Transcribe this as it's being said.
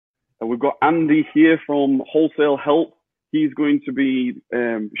we've got Andy here from Wholesale Help. He's going to be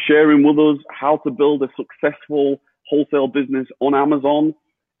sharing with us how to build a successful wholesale business on Amazon.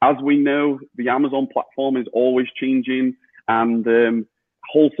 As we know, the Amazon platform is always changing, and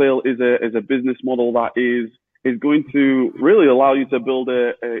wholesale is a business model that is going to really allow you to build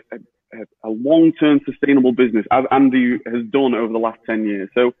a long-term sustainable business, as Andy has done over the last 10 years.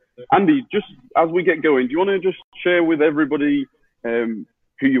 So, Andy, just as we get going, do you want to just share with everybody who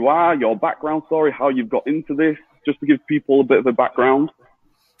you are, your background story, how you've got into this, just to give people a bit of a background?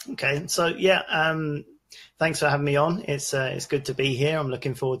 Okay, so thanks for having me on. It's good to be here. I'm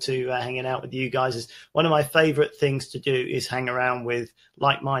looking forward to hanging out with you guys. One of my favorite things to do is hang around with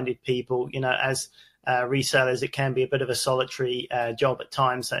like-minded people. You know, as resellers, it can be a bit of a solitary job at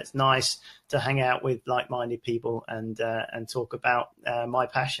times, so it's nice to hang out with like-minded people and talk about my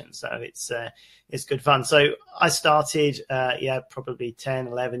passion. So it's good fun. So I started probably 10,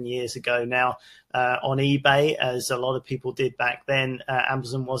 11 years ago now on eBay, as a lot of people did back then.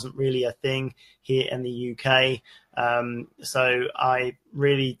 Amazon wasn't really a thing here in the UK. So I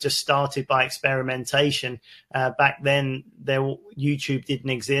really just started by experimentation. Back then, YouTube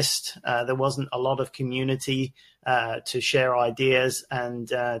didn't exist. There wasn't a lot of community to share ideas and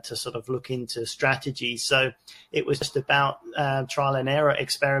to sort of look into strategies. So it was just about trial and error,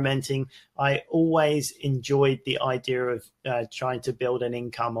 experimenting. I always enjoyed the idea of trying to build an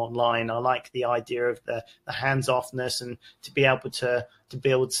income online. I like the idea of the hands-offness and to be able to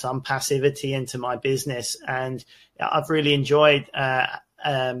build some passivity into my business. And I've really enjoyed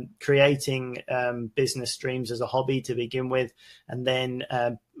creating business streams as a hobby to begin with, and then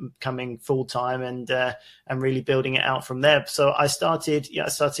coming full time and really building it out from there. So I started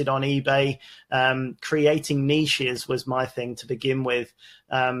on eBay. Creating niches was my thing to begin with.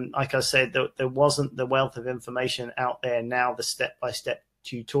 Like I said, there wasn't the wealth of information out there now, the step-by-step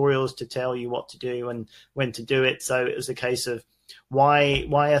tutorials to tell you what to do and when to do it. So it was a case of why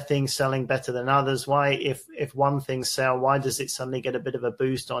are things selling better than others? Why, if one thing sell, why does it suddenly get a bit of a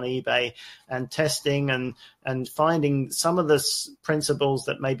boost on eBay? And testing and finding some of the principles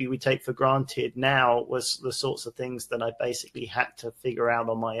that maybe we take for granted now was the sorts of things that I basically had to figure out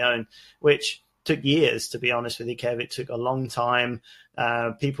on my own, which took years, to be honest with you, Kev. It took a long time.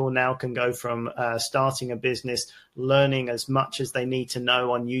 People now can go from starting a business, learning as much as they need to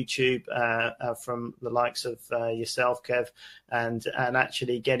know on YouTube from the likes of yourself, Kev, and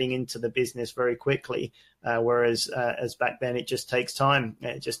actually getting into the business very quickly. Whereas as back then, it just takes time.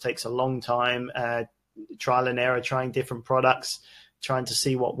 It just takes a long time, trial and error, trying different products, trying to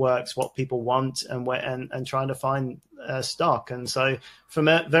see what works, what people want, and trying to find stock. And so from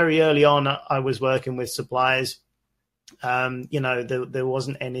very early on, I was working with suppliers. There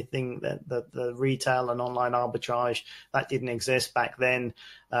wasn't anything that the retail and online arbitrage that didn't exist back then.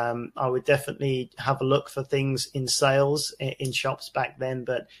 I would definitely have a look for things in sales in shops back then,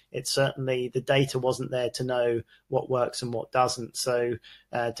 but it's certainly the data wasn't there to know what works and what doesn't. So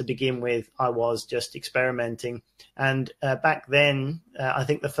to begin with, I was just experimenting. And back then, I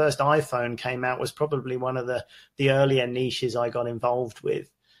think the first iPhone came out was probably one of the earlier niches I got involved with.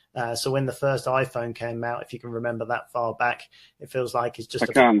 So when the first iPhone came out, if you can remember that far back, it feels like it's just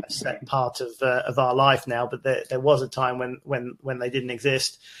a set part of our life now. But there was a time when they didn't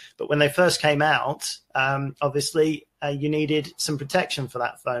exist. But when they first came out, obviously you needed some protection for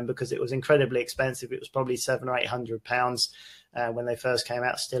that phone because it was incredibly expensive. It was probably £700 or £800 when they first came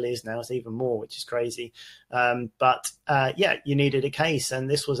out. Still is now. It's even more, which is crazy. But you needed a case, and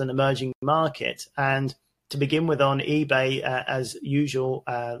this was an emerging market. And to begin with, on eBay, as usual,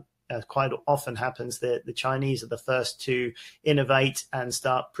 quite often happens, the Chinese are the first to innovate and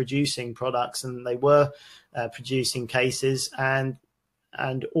start producing products, and they were producing cases, and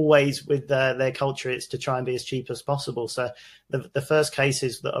always with their culture, it's to try and be as cheap as possible. So the first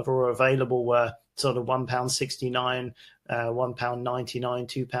cases that were available were sort of £1.69,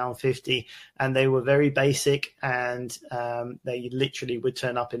 £1.99, £2.50, and they were very basic, and they literally would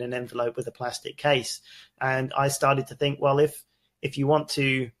turn up in an envelope with a plastic case. And I started to think, well, if you want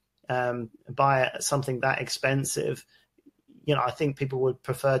to buy something that expensive, I think people would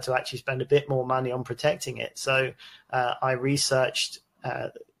prefer to actually spend a bit more money on protecting it. So I researched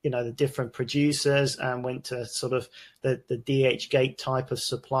the different producers and went to sort of the DH Gate type of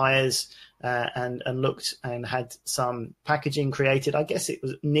suppliers and looked and had some packaging created. I guess it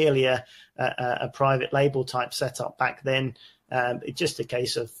was nearly a private label type setup back then. It's just a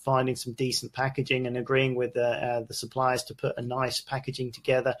case of finding some decent packaging and agreeing with the suppliers to put a nice packaging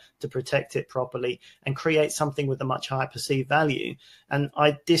together to protect it properly and create something with a much higher perceived value. And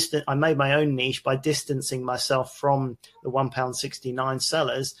I made my own niche by distancing myself from the £1.69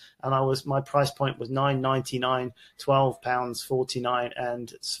 sellers, and my price point was £9.99, £12.49,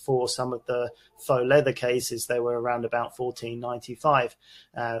 and for some of the faux leather cases they were around about £14.95.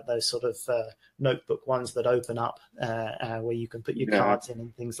 Those sort of notebook ones that open up where you can put your cards in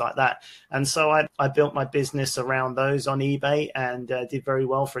and things like that. And so I built my business around those on eBay and did very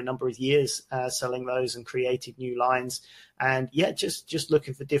well for a number of years selling those and created new lines. And just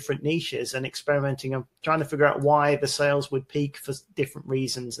looking for different niches and experimenting and trying to figure out why the sales would peak for different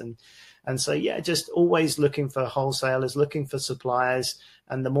reasons. And so, just always looking for wholesalers, looking for suppliers.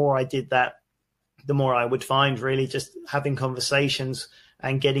 And the more I did that, the more I would find really just having conversations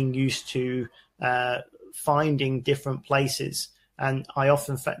and getting used to finding different places. And I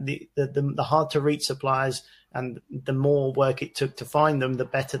often found the hard to reach suppliers and the more work it took to find them, the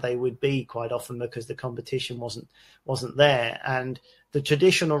better they would be quite often because the competition wasn't there. And the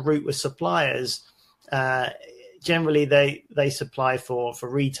traditional route with suppliers, generally they supply for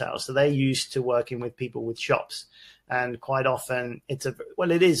retail. So they're used to working with people with shops. And quite often it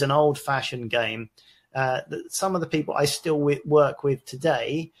is an old fashioned game. Some of the people I still work with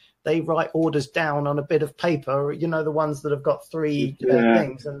today, they write orders down on a bit of paper, the ones that have got three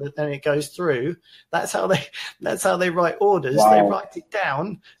things and it goes through. That's how they write orders. Wow. They write it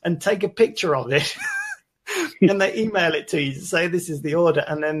down and take a picture of it and they email it to you to say this is the order.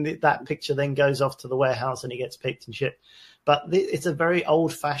 And then that picture then goes off to the warehouse and it gets picked and shipped. But it's a very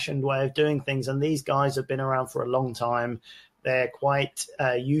old fashioned way of doing things. And these guys have been around for a long time. They're quite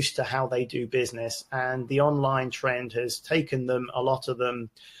used to how they do business. And the online trend has taken them, a lot of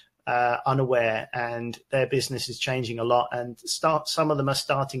them, unaware, and their business is changing a lot. And some of them are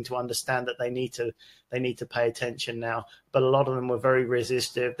starting to understand that they need to pay attention now. But a lot of them were very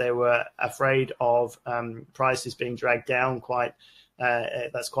resistive. They were afraid of prices being dragged down.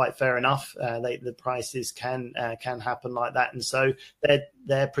 That's quite fair enough. The prices can happen like that, and so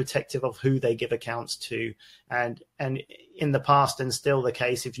they're protective of who they give accounts to. And in the past, and still the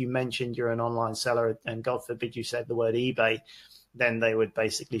case, if you mentioned you're an online seller, and God forbid you said the word eBay, then they would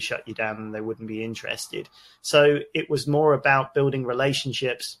basically shut you down and they wouldn't be interested. So it was more about building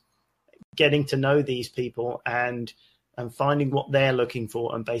relationships, getting to know these people and finding what they're looking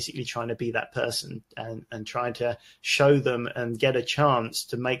for and basically trying to be that person and trying to show them and get a chance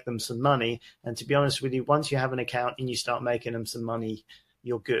to make them some money. And to be honest with you, once you have an account and you start making them some money,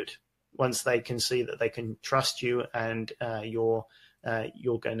 you're good. Once they can see that they can trust you and you're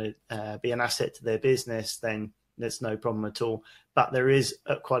going to be an asset to their business, then there's no problem at all. But there is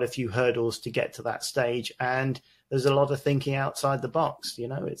quite a few hurdles to get to that stage, and there's a lot of thinking outside the box.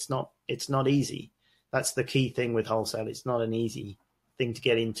 It's not easy. That's the key thing with wholesale. It's not an easy thing to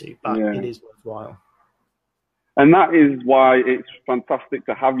get into, but it is worthwhile. And that is why it's fantastic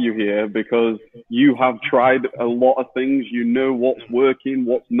to have you here, because you have tried a lot of things. You know what's working,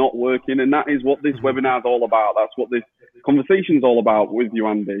 what's not working, and that is what this webinar is all about. That's what this conversation is all about with you,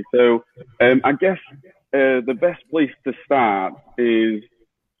 Andy. So I guess the best place to start is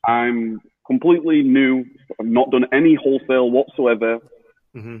I'm completely new. I've not done any wholesale whatsoever.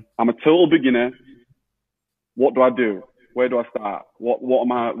 Mm-hmm. I'm a total beginner. What do I do? Where do I start?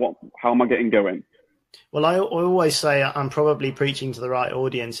 How am I getting going? Well, I always say I'm probably preaching to the right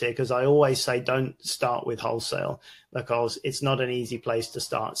audience here, because I always say don't start with wholesale, because it's not an easy place to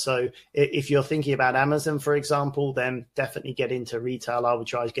start. So if you're thinking about Amazon, for example, then definitely get into retail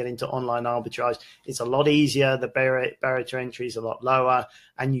arbitrage, get into online arbitrage. It's a lot easier. The barrier to entry is a lot lower,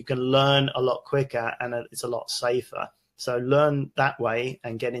 and you can learn a lot quicker, and it's a lot safer. So learn that way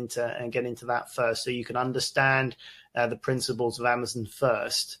and get into that first, so you can understand the principles of Amazon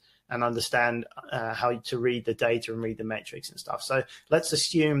first, and understand how to read the data and read the metrics and stuff. So let's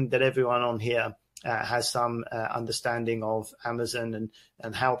assume that everyone on here has some understanding of Amazon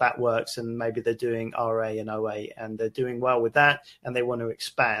and how that works, and maybe they're doing RA and OA and they're doing well with that and they want to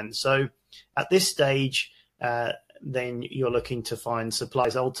expand. So at this stage, then you're looking to find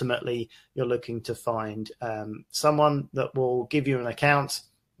supplies. Ultimately, you're looking to find someone that will give you an account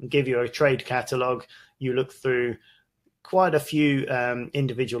and give you a trade catalog. You look through quite a few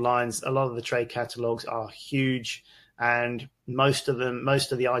individual lines. A lot of the trade catalogs are huge, and most of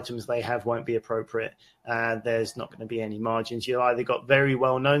the items they have won't be appropriate. There's not going to be any margins. You've either got very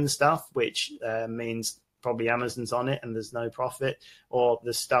well-known stuff, which means probably Amazon's on it and there's no profit, or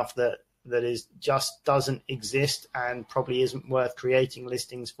the stuff that is just doesn't exist and probably isn't worth creating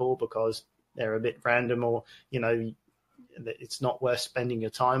listings for because they're a bit random, or it's not worth spending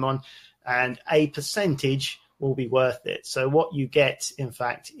your time on, and a percentage will be worth it. So what you get, in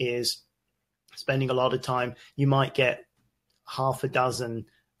fact, is spending a lot of time. You might get half a dozen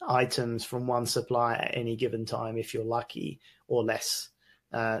items from one supplier at any given time if you're lucky, or less.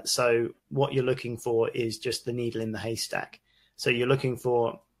 So what you're looking for is just the needle in the haystack. So you're looking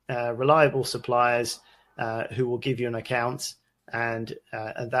for reliable suppliers who will give you an account, and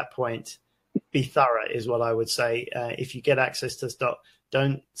at that point, be thorough is what I would say. If you get access to stock,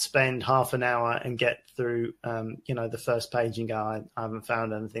 don't spend half an hour and get through, the first page and go, I haven't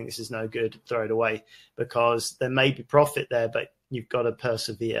found anything. This is no good. Throw it away, because there may be profit there, but you've got to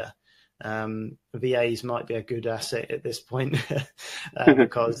persevere. VAs might be a good asset at this point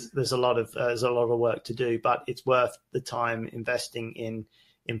because there's a lot of work to do, but it's worth the time investing in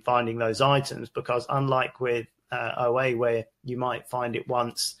finding those items, because unlike with OA, where you might find it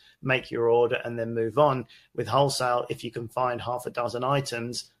once, make your order and then move on, with wholesale, if you can find half a dozen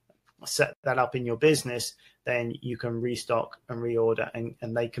items, set that up in your business, then you can restock and reorder,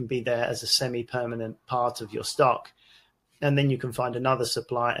 and they can be there as a semi-permanent part of your stock. And then you can find another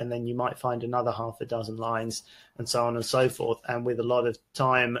supplier, and then you might find another half a dozen lines, and so on and so forth. And with a lot of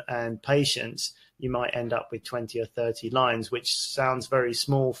time and patience, you might end up with 20 or 30 lines, which sounds very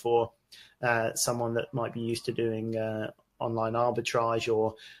small for someone that might be used to doing online arbitrage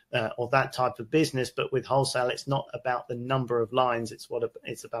or that type of business. But with wholesale, it's not about the number of lines. It's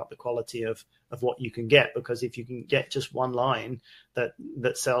about the quality of what you can get, because if you can get just one line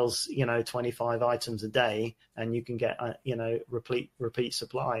that sells 25 items a day, and you can get repeat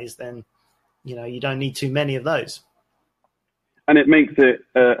supplies, then you don't need too many of those, and it makes it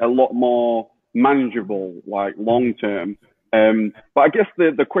a lot more manageable, like long term. But I guess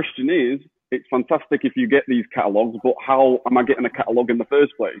the question is, it's fantastic if you get these catalogs, but how am I getting a catalog in the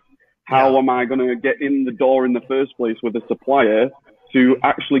first place? How am I going to get in the door in the first place with a supplier to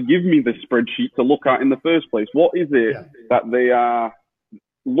actually give me the spreadsheet to look at in the first place? What is it that they are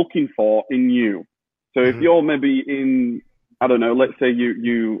looking for in you? So if you're maybe in, I don't know, let's say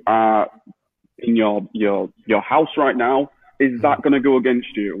you are in your house right now, is that going to go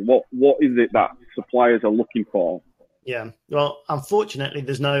against you? What is it that suppliers are looking for? Yeah, well, unfortunately,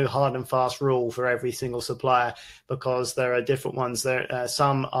 there's no hard and fast rule for every single supplier, because there are different ones. There,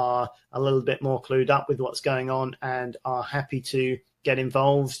 some are a little bit more clued up with what's going on and are happy to get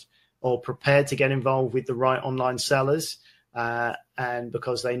involved or prepared to get involved with the right online sellers. And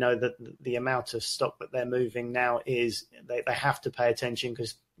because they know that the amount of stock that they're moving now is, they have to pay attention,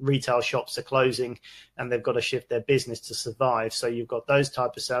 because retail shops are closing and they've got to shift their business to survive. So you've got those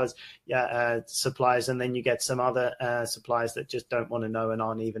type of sellers, suppliers, and then you get some other suppliers that just don't want to know and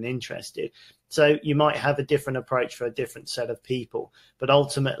aren't even interested. So you might have a different approach for a different set of people, but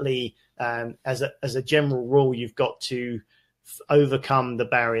ultimately, as a general rule, you've got to overcome the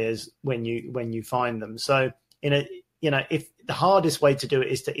barriers when you find them. So if the hardest way to do it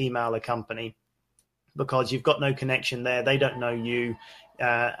is to email a company, because you've got no connection there, they don't know you,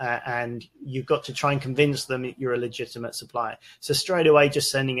 and you've got to try and convince them that you're a legitimate supplier. So straight away,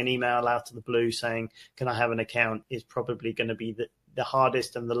 just sending an email out of the blue saying, can I have an account, is probably going to be the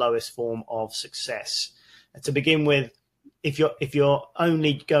hardest and the lowest form of success. And to begin with, if you're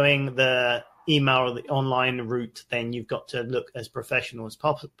only going the email or the online route, then you've got to look as professional as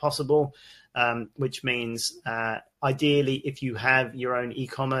possible, which means ideally, if you have your own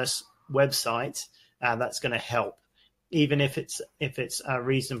e-commerce website, that's going to help. Even if it's a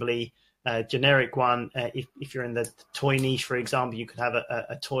reasonably generic one, if you're in the toy niche, for example, you could have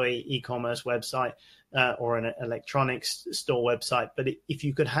a toy e-commerce website or an electronics store website. But if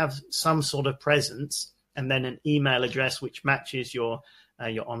you could have some sort of presence and then an email address which matches your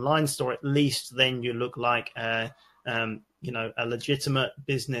online store, at least then you look like a legitimate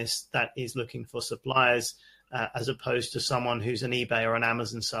business that is looking for suppliers, as opposed to someone who's an eBay or an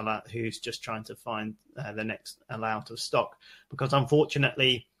Amazon seller who's just trying to find the next amount of stock. Because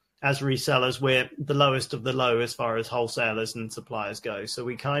unfortunately, as resellers, we're the lowest of the low as far as wholesalers and suppliers go. So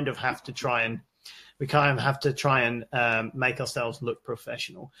we kind of have to try and make ourselves look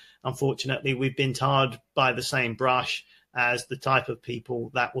professional. Unfortunately, we've been tarred by the same brush as the type of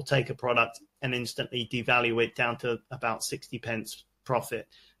people that will take a product and instantly devalue it down to about 60 pence profit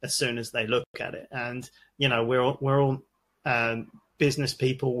as soon as they look at it. And we're all business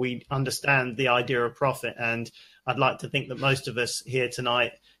people. We understand the idea of profit, and I'd like to think that most of us here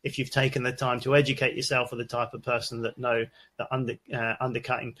tonight, if you've taken the time to educate yourself, are the type of person that know that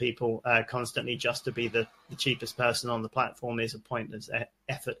undercutting people constantly just to be the cheapest person on the platform is a pointless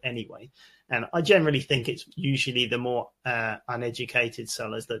effort anyway. And I generally think it's usually the more uneducated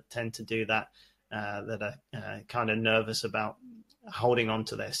sellers that tend to do that. that are kind of nervous about holding on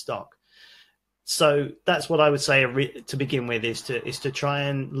to their stock. So that's what I would say to begin with, is to try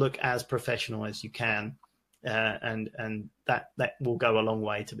and look as professional as you can, and that will go a long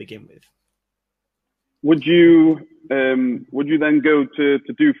way to begin with. Would you then go to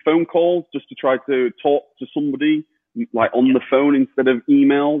do phone calls just to try to talk to somebody like on the phone instead of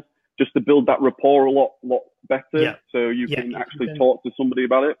emails, just to build that rapport a lot better, so you can actually talk to somebody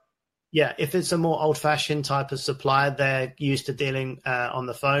about it? Yeah, if it's a more old-fashioned type of supplier, they're used to dealing on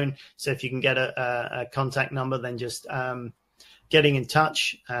the phone. So if you can get a contact number, then just getting in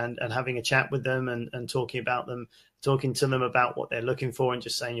touch and having a chat with them and talking to them about what they're looking for, and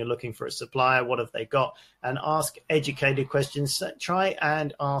just saying you're looking for a supplier, what have they got, and ask educated questions. Try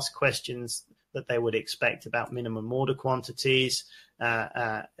and ask questions that they would expect about minimum order quantities.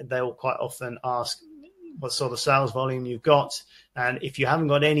 They'll quite often ask what sort of sales volume you've got. And if you haven't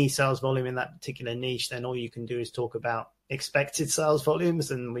got any sales volume in that particular niche, then all you can do is talk about expected sales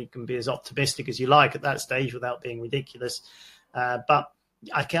volumes, and we can be as optimistic as you like at that stage without being ridiculous. But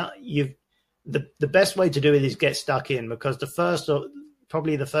the best way to do it is get stuck in, because the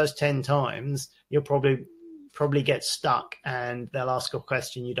first 10 times you'll probably get stuck and they'll ask a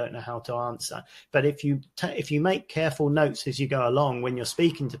question you don't know how to answer. But if you make careful notes as you go along when you're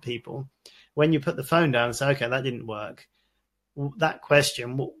speaking to people, when you put the phone down and say, okay, that didn't work, that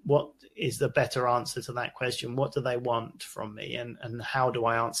question, what is the better answer to that question? What do they want from me? And how do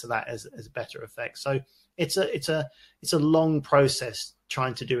I answer that as better effect? So it's a long process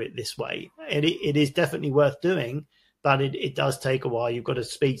trying to do it this way. It is definitely worth doing, but it does take a while. You've got to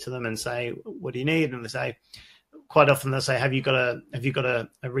speak to them and say, what do you need? And they say, quite often they'll say, have you got a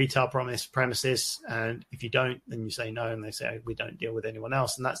retail premises? And if you don't, then you say no. And they say, we don't deal with anyone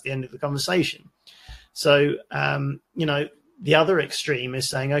else. And that's the end of the conversation. So, the other extreme is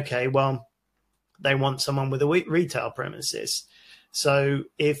saying, okay, well, they want someone with a retail premises. So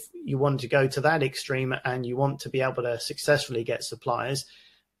if you want to go to that extreme and you want to be able to successfully get suppliers,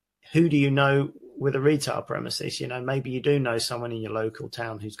 who do you know with a retail premises? Maybe you do know someone in your local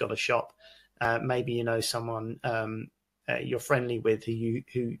town who's got a shop. Maybe you know someone you're friendly with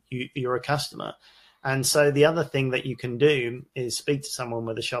who you're a customer. And so the other thing that you can do is speak to someone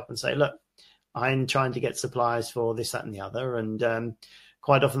with a shop and say, look, I'm trying to get suppliers for this, that, and the other. And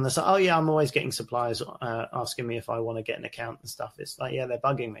quite often they say, oh, yeah, I'm always getting suppliers asking me if I want to get an account and stuff. It's like, yeah, they're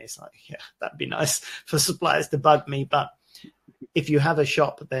bugging me. It's like, yeah, that'd be nice for suppliers to bug me. But if you have a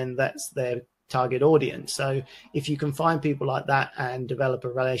shop, then that's their target audience. So if you can find people like that and develop a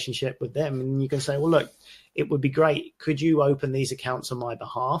relationship with them, and you can say, well, look, it would be great. Could you open these accounts on my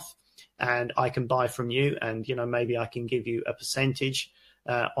behalf and I can buy from you? And, maybe I can give you a percentage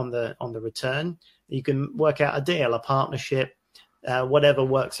on the return. You can work out a deal, a partnership, whatever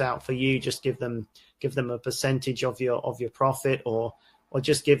works out for you. Just give them a percentage of your profit, or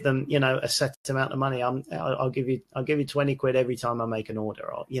just give them a set amount of money. I'll give you 20 quid every time I make an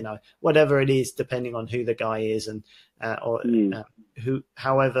order, or whatever it is, depending on who the guy is and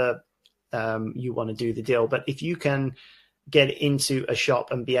however you want to do the deal. But if you can get into a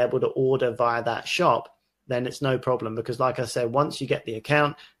shop and be able to order via that shop, then it's no problem, because like I said, once you get the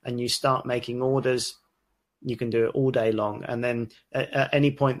account and you start making orders, you can do it all day long. And then at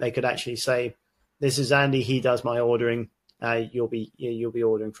any point they could actually say, this is Andy, he does my ordering, you'll be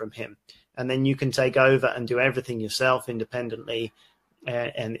ordering from him. And then you can take over and do everything yourself independently.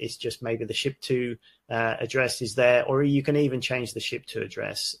 And it's just maybe the ship to address is there, or you can even change the ship to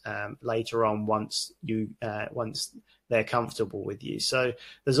address later on once they're comfortable with you. So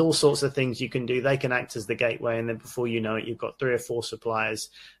there's all sorts of things you can do. They can act as the gateway, and then before you know it, you've got 3 or 4 suppliers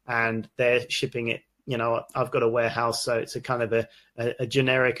and they're shipping it. I've got a warehouse, so it's a kind of a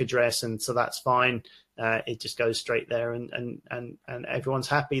generic address, and so that's fine. It just goes straight there, and everyone's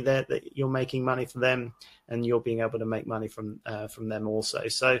happy there that you're making money for them, and you're being able to make money from them also.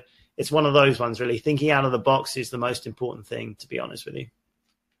 So it's one of those ones, really. Thinking out of the box is the most important thing, to be honest with you.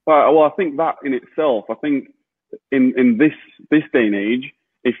 Well, I think that in itself, I think in this day and age,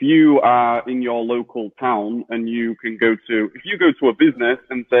 if you are in your local town and if you go to a business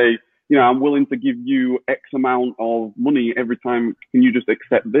and say, I'm willing to give you X amount of money every time, can you just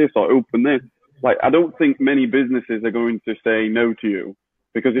accept this or open this? Like, I don't think many businesses are going to say no to you,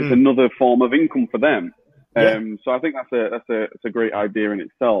 because it's another form of income for them. Yeah. So I think that's a great idea in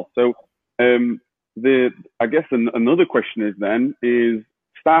itself. So I guess another question is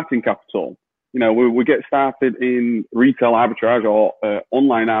starting capital. We get started in retail arbitrage or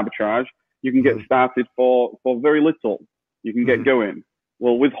online arbitrage. You can get started for very little. You can get going.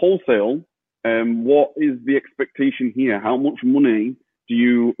 Well, with wholesale, what is the expectation here? How much money do do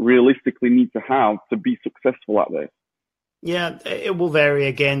you realistically need to have to be successful at this? Yeah, it will vary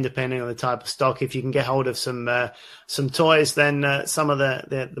again depending on the type of stock. If you can get hold of some toys, then some of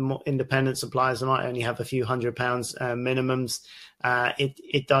the more independent suppliers might only have a few £100 minimums.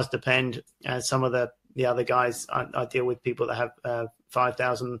 It does depend. Some of the other guys, I deal with people that have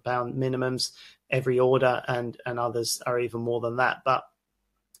 £5,000 minimums every order, and others are even more than that. But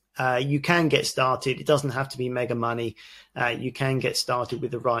you can get started. It doesn't have to be mega money. You can get started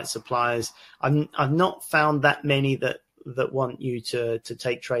with the right suppliers. I've not found that many that want you to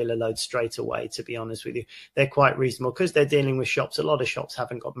take trailer loads straight away, to be honest with you. They're quite reasonable because they're dealing with shops. A lot of shops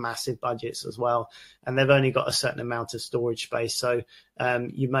haven't got massive budgets as well, and they've only got a certain amount of storage space. So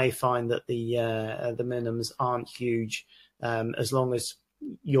you may find that the minimums aren't huge, as long as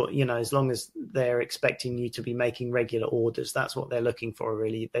as long as they're expecting you to be making regular orders. That's what they're looking for,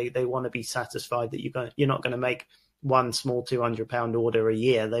 really. They want to be satisfied that you're not going to make one small £200 order a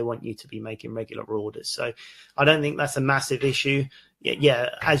year. They want you to be making regular orders. So I don't think that's a massive issue. Yeah,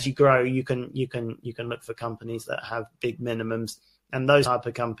 as you grow, you can look for companies that have big minimums, and those type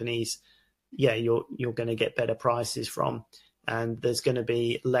of companies, yeah, you're going to get better prices from, and there's going to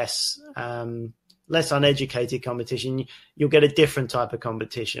be less uneducated competition. You'll get a different type of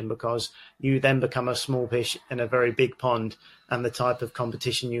competition because you then become a small fish in a very big pond, and the type of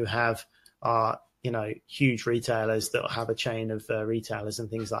competition you have are huge retailers that have a chain of retailers and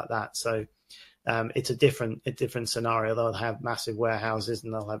things like that. So it's a different scenario. They'll have massive warehouses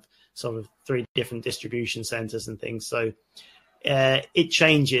and they'll have sort of 3 different distribution centers and things. So it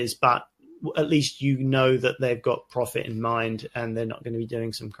changes, but at least that they've got profit in mind and they're not going to be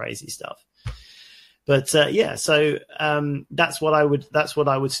doing some crazy stuff. But so that's what I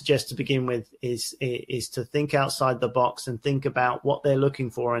would suggest to begin with is to think outside the box and think about what they're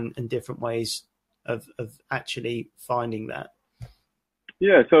looking for in different ways of actually finding that.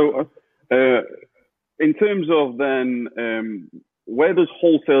 Yeah. So in terms of then, where does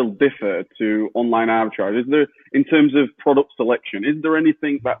wholesale differ to online arbitrage? Is there, in terms of product selection, is there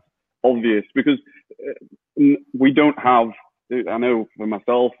anything that's obvious? Because we don't have, I know for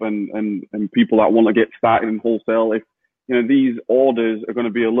myself and people that want to get started in wholesale, if these orders are going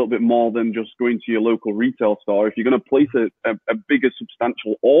to be a little bit more than just going to your local retail store. If you're going to place a bigger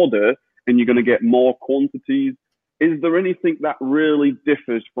substantial order and you're going to get more quantities, is there anything that really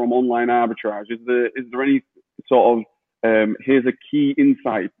differs from online arbitrage? Is there any sort of here's a key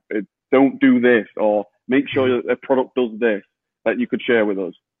insight, don't do this, or make sure a product does this, that you could share with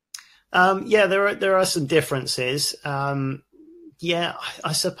us? There are some differences. I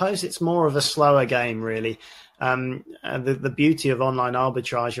suppose it's more of a slower game, really. The beauty of online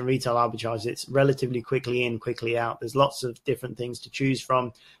arbitrage and retail arbitrage, it's relatively quickly in, quickly out. There's lots of different things to choose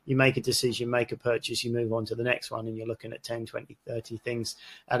from. You make a decision, make a purchase, you move on to the next one, and you're looking at 10, 20, 30 things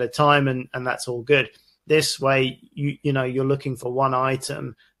at a time, and that's all good. This way, you're looking for one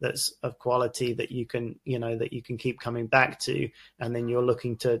item that's of quality that you can keep coming back to, and then you're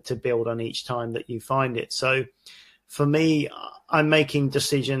looking to build on each time that you find it. So for me, I'm making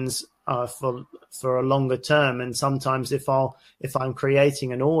decisions for a longer term, and sometimes if I'm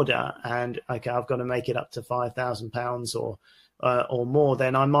creating an order and okay, I've got to make it up to £5,000 or more,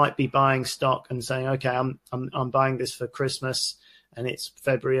 then I might be buying stock and saying, okay, I'm buying this for Christmas and it's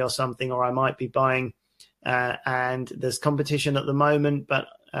February or something, or I might be buying and there's competition at the moment, but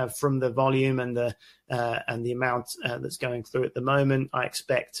from the volume and the amount that's going through at the moment, I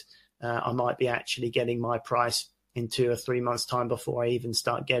expect I might be actually getting my price in 2 or 3 months' time before I even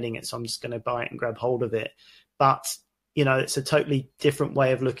start getting it. So I'm just going to buy it and grab hold of it. But, it's a totally different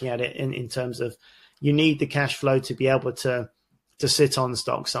way of looking at it in terms of you need the cash flow to be able to sit on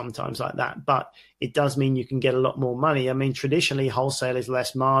stock sometimes like that. But it does mean you can get a lot more money. I mean, traditionally, wholesale is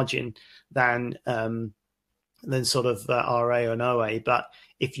less margin than sort of RA or OA. But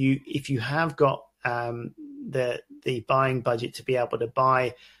if you have got the buying budget to be able to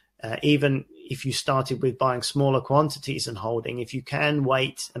buy, even if you started with buying smaller quantities and holding, if you can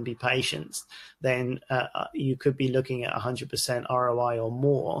wait and be patient, then you could be looking at 100% ROI or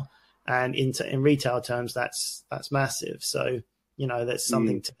more. And in retail terms, that's massive. So, that's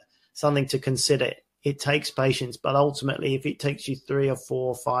something to consider. It takes patience, but ultimately, if it takes you 3 or 4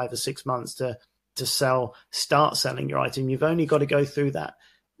 or 5 or 6 months to start selling your item, you've only got to go through that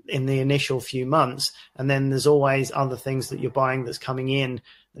in the initial few months, and then there's always other things that you're buying that's coming in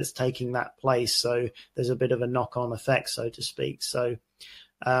that's taking that place. So there's a bit of a knock-on effect, so to speak. So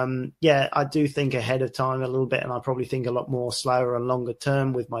I do think ahead of time a little bit, and I probably think a lot more slower and longer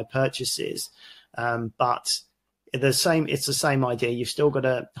term with my purchases. But it's the same idea. You've still got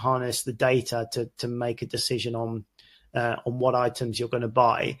to harness the data to make a decision on on what items you're going to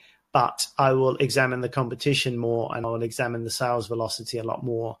buy. But I will examine the competition more, and I will examine the sales velocity a lot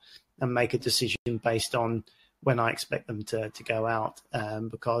more, and make a decision based on when I expect them to go out.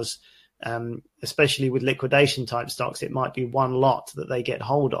 Because especially with liquidation type stocks, it might be one lot that they get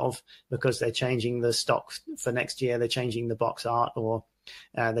hold of because they're changing the stock for next year. They're changing the box art, or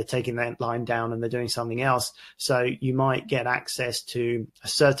they're taking that line down and they're doing something else. So you might get access to a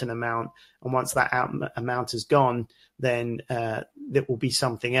certain amount, and once that amount is gone, then it will be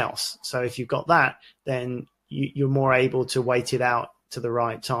something else. So if you've got that, then you're more able to wait it out to the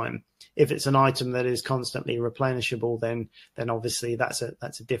right time. If it's an item that is constantly replenishable, then obviously that's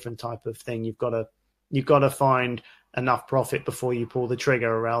a different type of thing. You've got to find enough profit before you pull the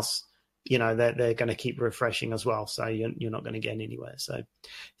trigger, or else they're going to keep refreshing as well. So you're not going to get anywhere. So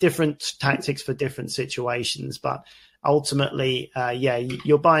different tactics for different situations, but ultimately,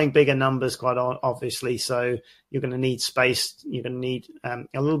 you're buying bigger numbers quite obviously. So you're going to need space. You're going to need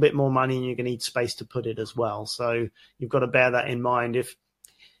a little bit more money, and you're going to need space to put it as well. So you've got to bear that in mind.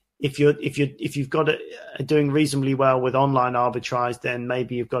 If you've got it doing reasonably well with online arbitrage, then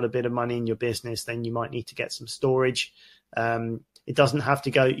maybe you've got a bit of money in your business, then you might need to get some storage. You don't have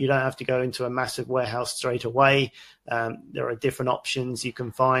to go into a massive warehouse straight away. There are different options you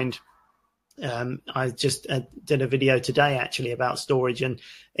can find. I just did a video today actually about storage, and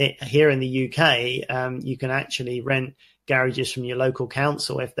here in the UK, you can actually rent garages from your local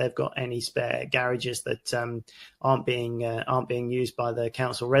council if they've got any spare garages that aren't being used by the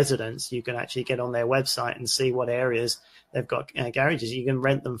council residents. You can actually get on their website and see what areas they've got garages. You can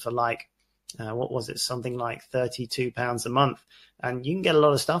rent them for something like £32 a month, and you can get a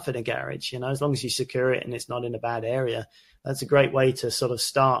lot of stuff in a garage. As long as you secure it and it's not in a bad area. That's a great way to sort of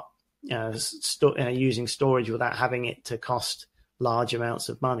start using storage without having it to cost large amounts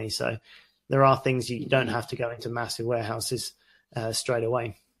of money. So there are things you don't have to go into massive warehouses straight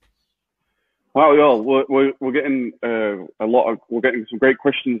away. Wow, y'all, we're getting we're getting some great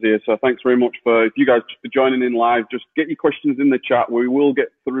questions here. So thanks very much for you guys joining in live. Just get your questions in the chat. We will get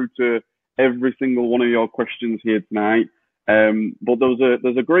through to every single one of your questions here tonight. But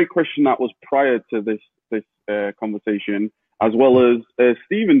there's a great question that was prior to this conversation, as well as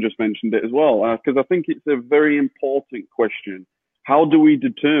Stephen just mentioned it as well, because I think it's a very important question. How do we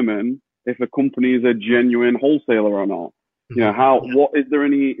determine if a company is a genuine wholesaler or not? Is there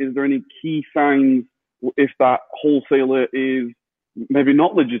any key signs if that wholesaler is maybe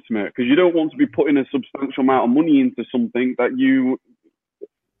not legitimate? Because you don't want to be putting a substantial amount of money into something that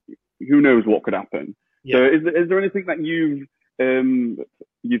who knows what could happen. Yeah. So is there anything that you've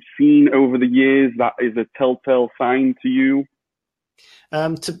seen over the years that is a telltale sign to you?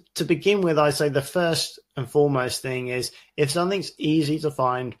 To begin with, I say the first and foremost thing is if something's easy to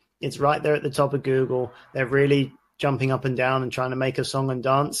find, it's right there at the top of Google, they're really jumping up and down and trying to make a song and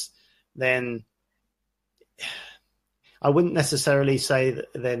dance, then I wouldn't necessarily say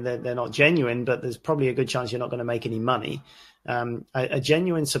that they're not genuine, but there's probably a good chance you're not going to make any money. A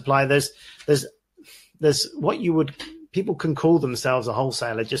genuine supply, there's what people can call themselves a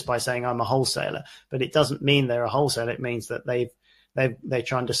wholesaler just by saying I'm a wholesaler, but it doesn't mean they're a wholesaler. It means that they're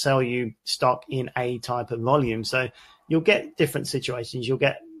trying to sell you stock in a type of volume. So you'll get different situations. You'll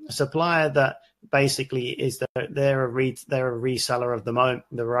get a supplier that basically is they're a reseller of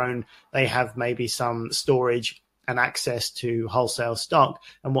their own. They have maybe some storage and access to wholesale stock,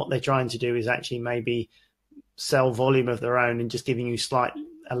 and what they're trying to do is actually maybe sell volume of their own and just giving you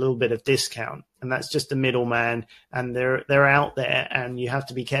a little bit of discount, and that's just a middleman, and they're out there, and you have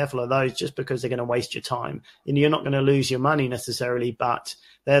to be careful of those just because they're going to waste your time. And you're not going to lose your money necessarily, but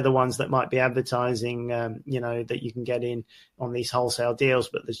they're the ones that might be advertising, that you can get in on these wholesale deals,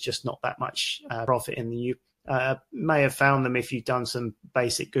 but there's just not that much profit in the may have found them if you've done some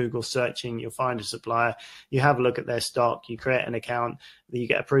basic Google searching. You'll find a supplier, you have a look at their stock, you create an account, you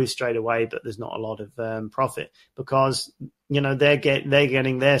get approved straight away, but there's not a lot of profit because they're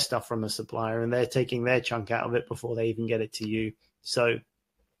getting their stuff from a supplier and they're taking their chunk out of it before they even get it to you. So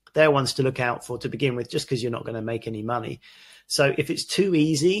they're ones to look out for to begin with, just because you're not going to make any money. So if it's too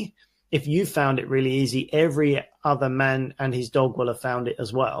easy, if you found it really easy, every other man and his dog will have found it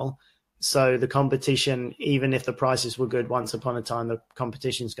as well. So the competition, even if the prices were good once upon a time, the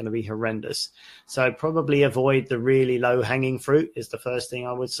competition is going to be horrendous. So probably avoid the really low-hanging fruit is the first thing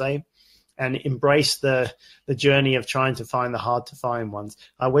I would say, and embrace the journey of trying to find the hard-to-find ones.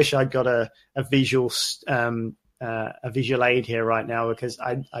 I wish I'd got a visual aid here right now, because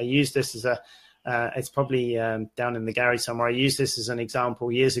I use this as It's probably down in the garage somewhere. I used this as an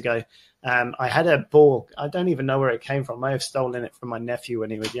example years ago. I had a ball. I don't even know where it came from. I may have stolen it from my nephew when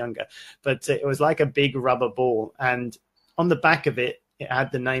he was younger, but it was like a big rubber ball. And on the back of it, it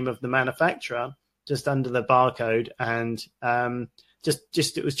had the name of the manufacturer just under the barcode. And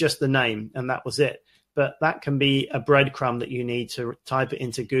it was just the name, and that was it. But that can be a breadcrumb that you need to type it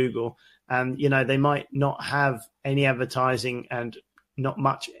into Google. And, they might not have any advertising and not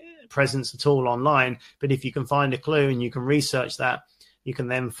much presence at all online. But if you can find a clue and you can research that, you can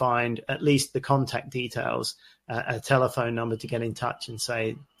then find at least the contact details, a telephone number to get in touch and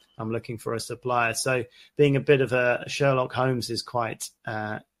say, I'm looking for a supplier. So being a bit of a Sherlock Holmes is quite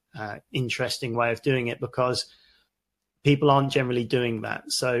interesting way of doing it, because people aren't generally doing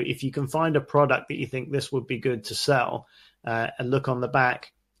that. So if you can find a product that you think this would be good to sell, and look on the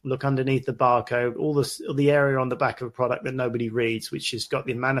back, look underneath the barcode, all the area on the back of a product that nobody reads, which has got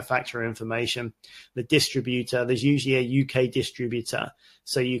the manufacturer information, the distributor. There's usually a UK distributor,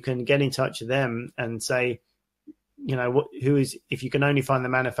 so you can get in touch with them and say, if you can only find the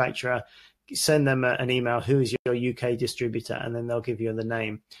manufacturer, send them an email, who is your UK distributor, and then they'll give you the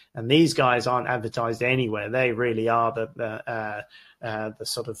name. And these guys aren't advertised anywhere. They really are the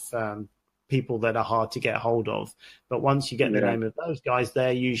sort of people that are hard to get hold of. But once you get the name of those guys,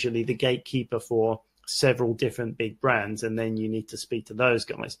 they're usually the gatekeeper for several different big brands, and then you need to speak to those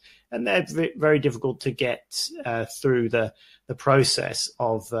guys. And they're very difficult to get through the process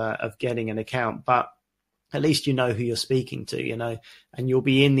of getting an account. But at least you know who you're speaking to, and you'll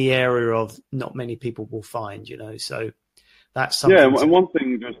be in the area of not many people will find, so that's something. Yeah, and one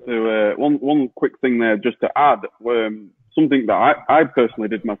thing just to, one quick thing there just to add, something that I personally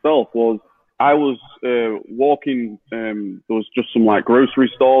did myself was I was walking, there was just some like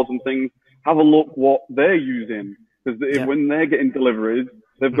grocery stores and things, have a look what they're using, because when they're getting deliveries,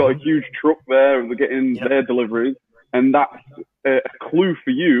 they've got a huge truck there and they're getting their deliveries, and that's a clue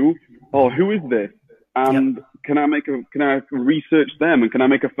for you, who is this? And can I research them, and can I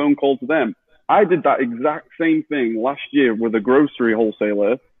make a phone call to them? I did that exact same thing last year with a grocery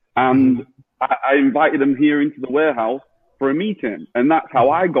wholesaler, and I invited them here into the warehouse for a meeting, and that's how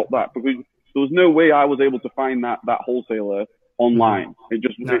I got that, because there was no way I was able to find that wholesaler online. It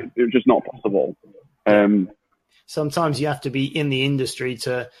was just not possible. Sometimes you have to be in the industry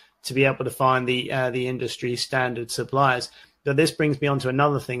to be able to find the industry standard suppliers. So this brings me on to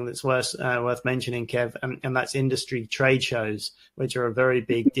another thing that's worth mentioning, Kev, and that's industry trade shows, which are a very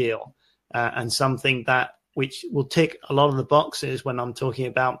big deal, and something which will tick a lot of the boxes when I'm talking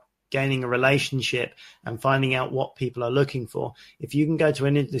about gaining a relationship and finding out what people are looking for. If you can go to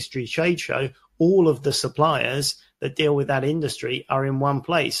an industry trade show, all of the suppliers that deal with that industry are in one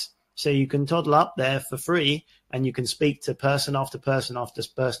place. So you can toddle up there for free, and you can speak to person after person after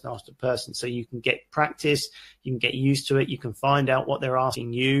person after person. So you can get practice, you can get used to it, you can find out what they're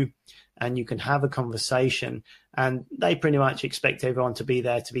asking you, and you can have a conversation. And they pretty much expect everyone to be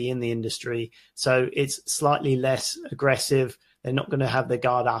there, to be in the industry. So it's slightly less aggressive. They're not going to have their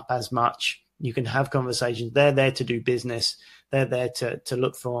guard up as much. You can have conversations. They're there to do business. They're there to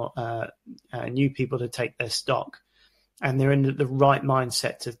look for new people to take their stock. And they're in the right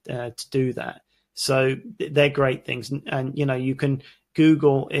mindset to do that. So they're great things. And you can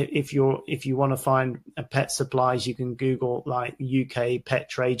Google, if you want to find pet supplies, you can Google like UK pet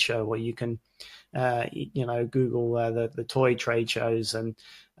trade show, or you can Google the toy trade shows and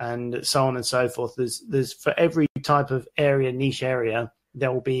so on and so forth. There's for every type of area, niche area,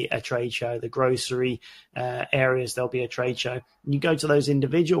 there will be a trade show. The grocery areas, there'll be a trade show. You go to those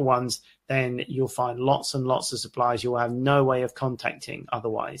individual ones, then you'll find lots and lots of suppliers you'll have no way of contacting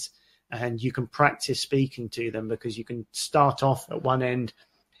otherwise. And you can practice speaking to them, because you can start off at one end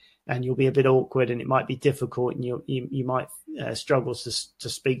and you'll be a bit awkward and it might be difficult, and you might struggle to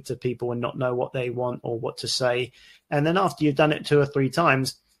speak to people and not know what they want or what to say. And then after you've done it 2 or 3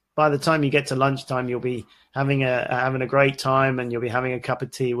 times, by the time you get to lunchtime, you'll be having a great time, and you'll be having a cup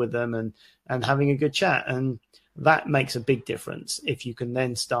of tea with them and having a good chat. And that makes a big difference. If you can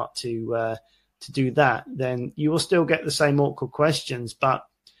then start to do that, then you will still get the same awkward questions, but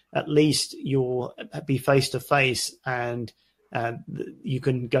at least you'll be face to face, and you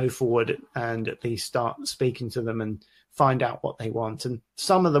can go forward and at least start speaking to them and find out what they want. And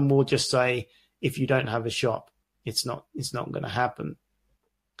some of them will just say, if you don't have a shop, it's not going to happen.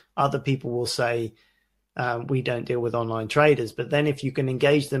 Other people will say, we don't deal with online traders. But then if you can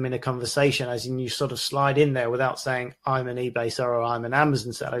engage them in a conversation, as in you sort of slide in there without saying, I'm an eBay seller or I'm an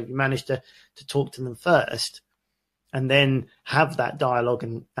Amazon seller, you manage to talk to them first, and then have that dialogue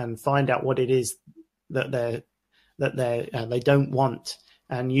and find out what it is that they don't want,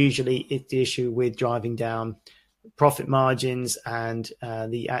 And usually it's the issue with driving down profit margins, and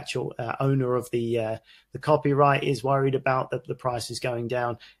the actual owner of the copyright is worried about the prices going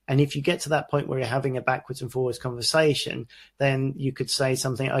down. And if you get to that point where you're having a backwards and forwards conversation, then you could say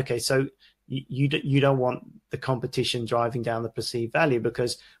something, okay, so you don't want the competition driving down the perceived value,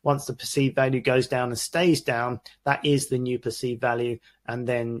 because once the perceived value goes down and stays down, that is the new perceived value, and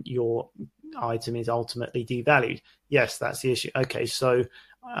then your item is ultimately devalued. Yes, that's the issue. Okay, so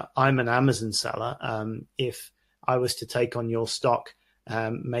I'm an Amazon seller. If I was to take on your stock,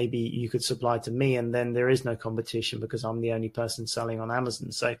 maybe you could supply to me, and then there is no competition because I'm the only person selling on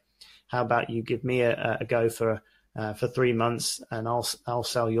Amazon. So how about you give me a go for 3 months, and I'll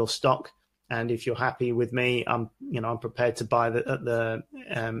sell your stock. And if you're happy with me, I'm prepared to buy the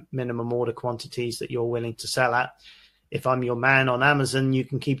minimum order quantities that you're willing to sell at. If I'm your man on Amazon, you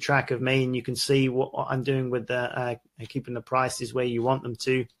can keep track of me and you can see what I'm doing with keeping the prices where you want them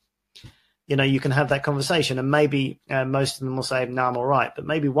to. You can have that conversation, and maybe most of them will say, no, I'm all right. But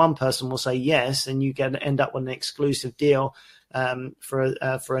maybe one person will say yes, and you end up with an exclusive deal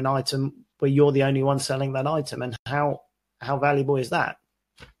for an item where you're the only one selling that item. And how valuable is that?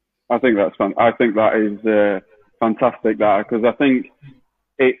 I think that's fun. I think that is fantastic, because I think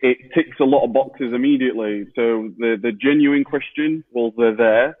it ticks a lot of boxes immediately. So the genuine question, well, they're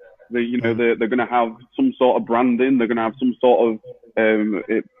there. They're going to have some sort of branding. They're going to have some sort of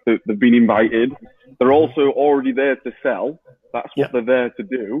they've been invited. They're also already there to sell. That's what they're there to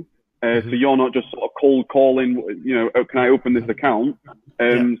do. So you're not just sort of cold calling. Can I open this account?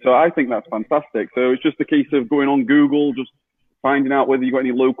 So I think that's fantastic. So it's just a case of going on Google, just finding out whether you've got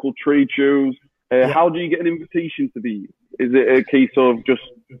any local trade shows. How do you get an invitation to these? Is it a case of just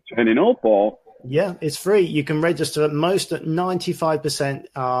turning up, or? Yeah, it's free. You can register. Most 95%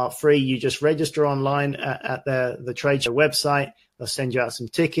 are free. You just register online at the trade show website. They'll send you out some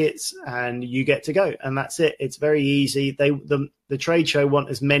tickets, and you get to go. And that's it. It's very easy. The trade show want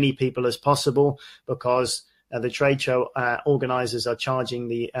as many people as possible, because the trade show organizers are charging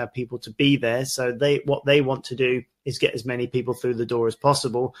the people to be there. So what they want to do is get as many people through the door as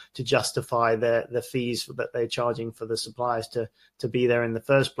possible to justify the fees that they're charging for the suppliers to be there in the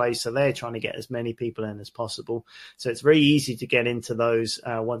first place. So they're trying to get as many people in as possible. So it's very easy to get into those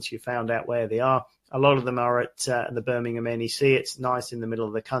once you found out where they are. A lot of them are at the Birmingham NEC. It's nice in the middle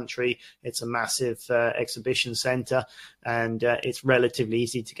of the country. It's a massive exhibition centre, and it's relatively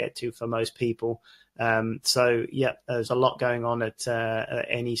easy to get to for most people. So there's a lot going on at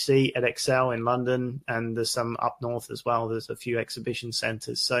NEC, at Excel in London, and there's some up north as well. There's a few exhibition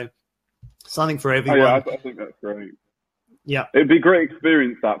centres. So something for everyone. Oh, yeah, I think that's great. Yeah, it'd be a great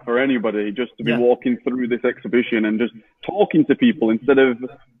experience that for anybody, just to be walking through this exhibition and just talking to people instead of,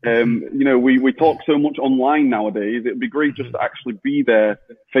 we talk so much online nowadays. It'd be great just to actually be there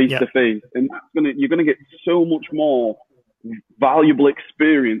face to face, and you're gonna get so much more valuable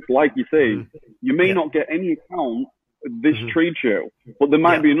experience. Like you say, you may not get any account at this trade show, but there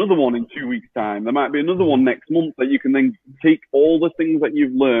might be another one in 2 weeks' time. There might be another one next month that you can then take all the things that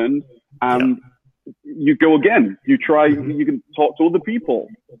you've learned and you go again. You try. You can talk to other people.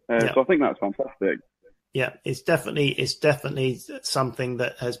 So I think that's fantastic. Yeah, it's definitely something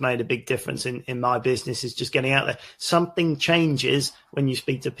that has made a big difference in my business, is just getting out there. Something changes when you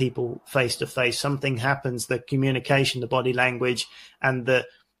speak to people face to face. Something happens, the communication, the body language, and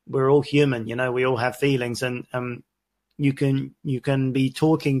we're all human, we all have feelings, and you can be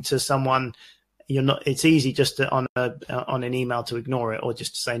talking to someone. It's easy just to, on an email to ignore it, or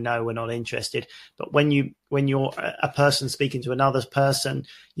just to say, no, we're not interested. But when you're a person speaking to another person,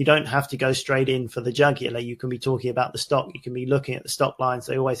 you don't have to go straight in for the jugular. You can be talking about the stock. You can be looking at the stock lines.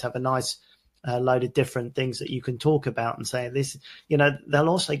 They always have a nice load of different things that you can talk about and say this, they'll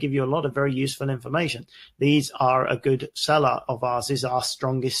also give you a lot of very useful information. These are a good seller of ours. These are our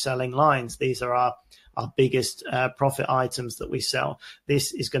strongest selling lines. These are our biggest profit items that we sell.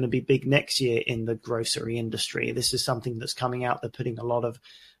 This is going to be big next year in the grocery industry. This is something that's coming out. They're putting a lot of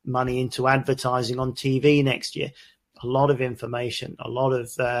money into advertising on TV next year. A lot of information, a lot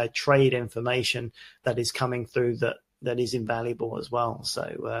of trade information that is coming through that is invaluable as well.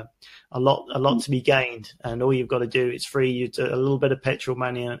 So a lot to be gained, and all you've got to do, it's free. You do a little bit of petrol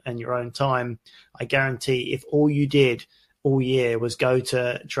money and your own time. I guarantee if all you did all year was go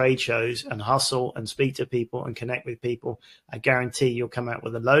to trade shows and hustle and speak to people and connect with people, I guarantee you'll come out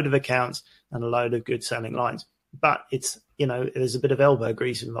with a load of accounts and a load of good selling lines. But it's, there's a bit of elbow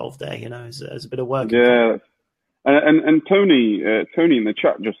grease involved there, there's a bit of work. Yeah. And Tony in the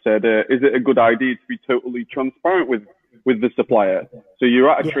chat just said, is it a good idea to be totally transparent with the supplier? So you're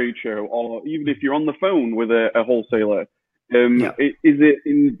at a trade show, or even if you're on the phone with a wholesaler, Is it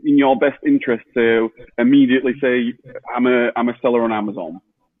in your best interest to immediately say I'm a seller on Amazon?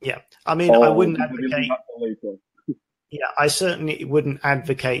 Yeah, I mean, I wouldn't advocate. Later? Yeah, I certainly wouldn't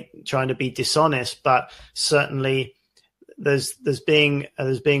advocate trying to be dishonest, but certainly there's being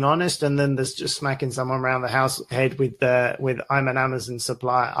honest, and then there's just smacking someone around the house head with I'm an Amazon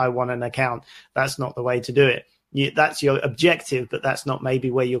supplier, I want an account. That's not the way to do it. That's your objective, but that's not maybe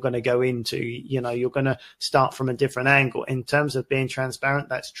where you're going to go into. You're going to start from a different angle. In terms of being transparent,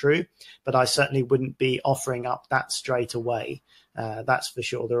 that's true, but I certainly wouldn't be offering up that straight away. That's for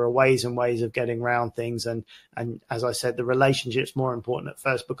sure. There are ways and ways of getting around things. And as I said, the relationship's more important at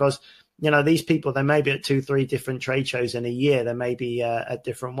first, because, these people, they may be at 2-3 different trade shows in a year. They may be at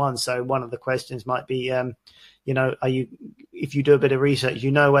different ones. So one of the questions might be, if you do a bit of research,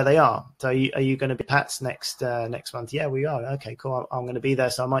 where they are. So are you going to be Pat's next month? Yeah, we are. Okay, cool. I'm going to be there,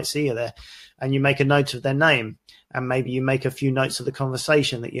 so I might see you there. And you make a note of their name, and maybe you make a few notes of the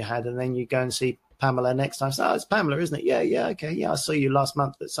conversation that you had, and then you go and see Pamela next time. So, it's Pamela, isn't it? Yeah. Okay. Yeah. I saw you last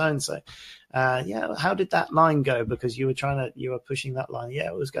month at so-and-so. How did that line go? Because you were pushing that line. Yeah,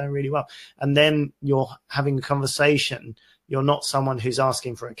 it was going really well. And then you're having a conversation. You're not someone who's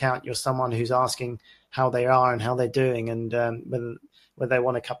asking for an account. You're someone who's asking how they are and how they're doing, and whether they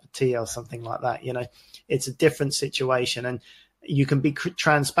want a cup of tea or something like that. It's a different situation, and you can be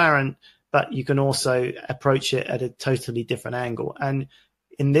transparent, but you can also approach it at a totally different angle. And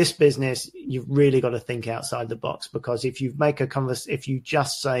in this business, you've really got to think outside the box, because if you make if you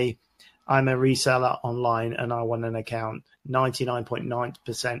just say, I'm a reseller online and I want an account,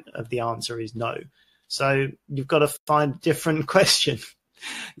 99.9% of the answer is no. So you've got to find a different question.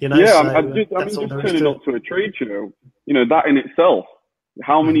 I'm just turning up to a trade show. That in itself,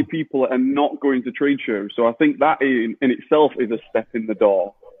 how many people are not going to trade shows? So I think that in itself is a step in the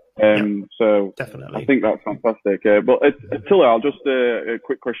door. So definitely, I think that's fantastic. But Attila, I'll just a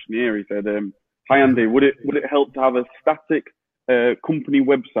quick question here. He said, "Hi Andy, would it help to have a static company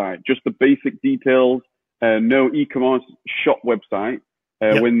website, just the basic details, no e-commerce shop website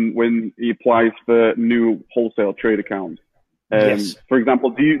when he applies for new wholesale trade accounts? Yes. For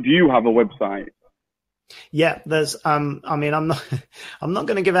example, do you have a website?" Yeah, there's I'm not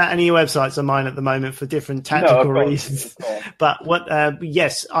going to give out any websites of mine at the moment for different tactical reasons. But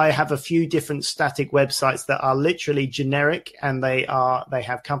yes, I have a few different static websites that are literally generic, and they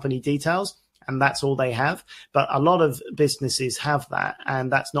have company details, and that's all they have. But a lot of businesses have that, and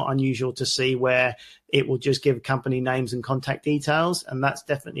that's not unusual to see, where it will just give company names and contact details. And that's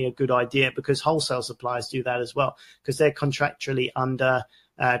definitely a good idea, because wholesale suppliers do that as well, because they're contractually under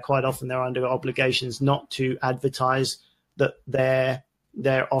quite often they're under obligations not to advertise that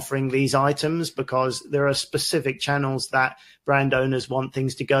they're offering these items, because there are specific channels that brand owners want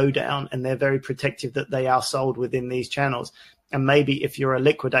things to go down, and they're very protective that they are sold within these channels. And maybe if you're a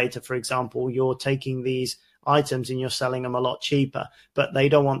liquidator, for example, you're taking these items and you're selling them a lot cheaper, but they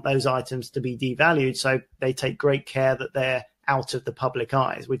don't want those items to be devalued. So they take great care that they're out of the public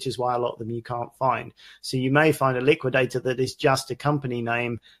eyes, which is why a lot of them you can't find. So you may find a liquidator that is just a company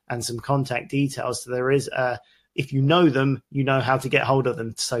name and some contact details. So there is if you know them, you know how to get hold of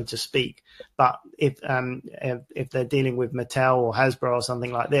them, so to speak. But if they're dealing with Mattel or Hasbro or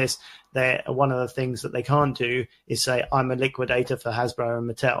something like this, one of the things that they can't do is say, I'm a liquidator for Hasbro and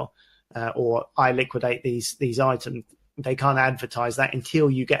Mattel, or I liquidate these items. They can't advertise that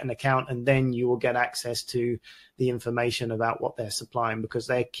until you get an account, and then you will get access to the information about what they're supplying, because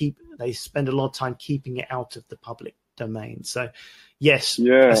they spend a lot of time keeping it out of the public domain. So yes,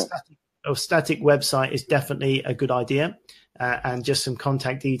 a static website is definitely a good idea, and just some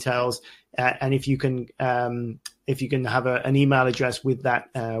contact details. And if you can have an email address with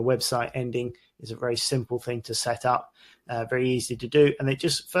that website ending, is a very simple thing to set up. Very easy to do, and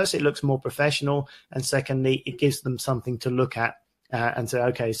it looks more professional, and secondly, it gives them something to look at and say,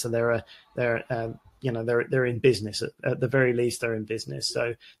 okay, so they're in business. At the very least, they're in business.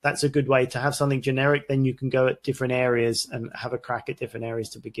 So that's a good way to have something generic. Then you can go at different areas and have a crack at different areas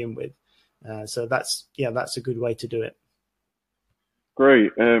to begin with. So that's a good way to do it.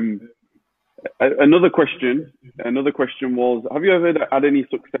 Great. Another question was, have you ever had any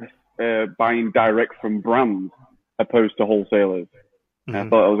success buying direct from brands opposed to wholesalers? Mm-hmm. I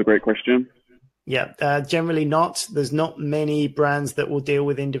thought that was a great question. Yeah, generally not. There's not many brands that will deal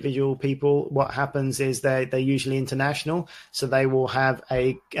with individual people. What happens is they're usually international, so they will have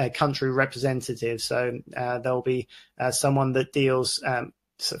a country representative. So there'll be someone that deals.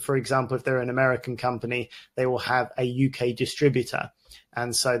 So for example, if they're an American company, they will have a UK distributor.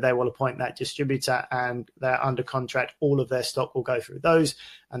 And so they will appoint that distributor, and they're under contract. All of their stock will go through those,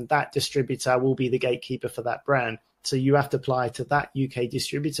 and that distributor will be the gatekeeper for that brand. So you have to apply to that UK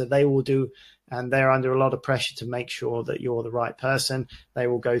distributor. They will do, and they're under a lot of pressure to make sure that you're the right person. They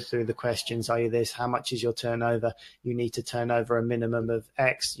will go through the questions. Are you this? How much is your turnover? You need to turn over a minimum of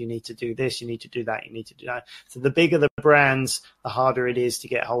X. You need to do this. You need to do that. You need to do that. So the bigger the brands, the harder it is to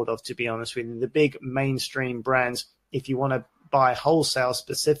get hold of, to be honest with you. The big mainstream brands, if you want to buy wholesale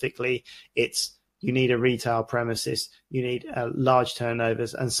specifically, you need a retail premises, you need large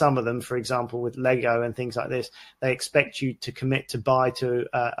turnovers. And some of them, for example, with Lego and things like this, they expect you to commit to buy to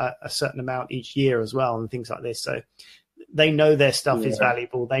a certain amount each year as well and things like this. So they know their stuff is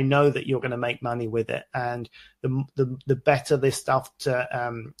valuable. They know that you're going to make money with it. And the better this stuff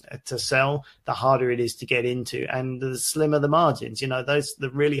to sell, the harder it is to get into. And the slimmer the margins,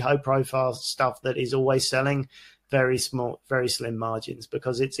 the really high profile stuff that is always selling, very small, very slim margins,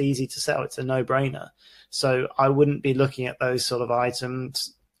 because it's easy to sell. It's a no-brainer. So I wouldn't be looking at those sort of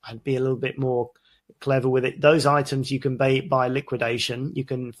items. I'd be a little bit more clever with it. Those items you can buy liquidation. You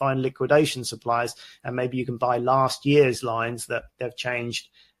can find liquidation supplies, and maybe you can buy last year's lines that they've changed,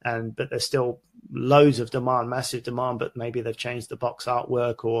 but there's still loads of demand, massive demand, but maybe they've changed the box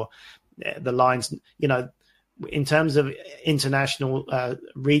artwork or the lines, in terms of international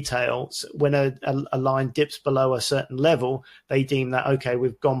retail, when a line dips below a certain level, they deem that, okay,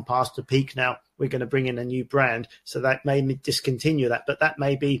 we've gone past the peak now, we're going to bring in a new brand. So that may discontinue that, but that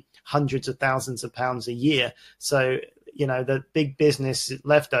may be hundreds of thousands of pounds a year. So, the big business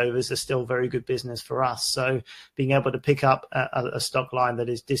leftovers are still very good business for us. So being able to pick up a stock line that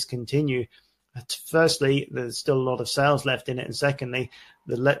is discontinued, firstly, there's still a lot of sales left in it. And secondly,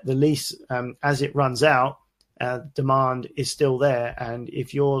 the lease, as it runs out, demand is still there. And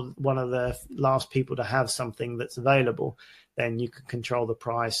if you're one of the last people to have something that's available, then you can control the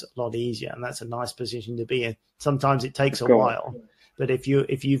price a lot easier. And that's a nice position to be in. Sometimes it takes a while, but if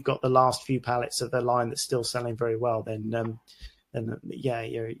you've got the last few pallets of the line that's still selling very well, then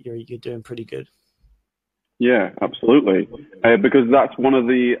you're doing pretty good. Yeah, absolutely. Because that's one of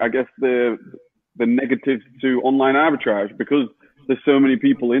the negatives to online arbitrage, because there's so many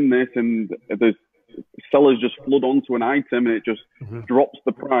people in this, and there's sellers just flood onto an item and it just drops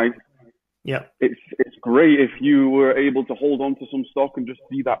the price. Yeah, it's great if you were able to hold on to some stock and just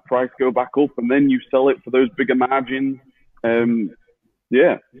see that price go back up, and then you sell it for those bigger margins. So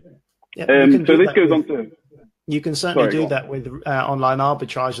this goes on to. You can certainly do that with online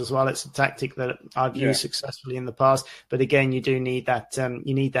arbitrage as well. It's a tactic that I've used successfully in the past. But again, you do need that.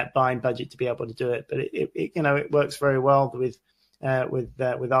 You need that buying budget to be able to do it. But it works very well with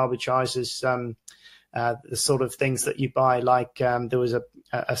arbitrage. The sort of things that you buy, like there was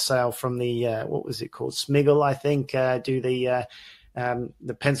a sale from the what was it called, Smiggle, I think, do the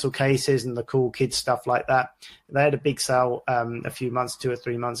pencil cases and the cool kids stuff like that. They had a big sale a few months, 2 or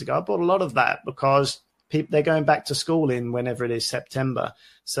 3 months ago. I bought a lot of that because they're going back to school in whenever it is September.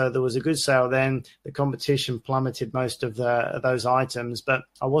 So there was a good sale then. The competition plummeted most of those items, but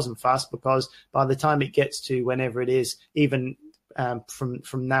I wasn't fussed, because by the time it gets to whenever it is, even from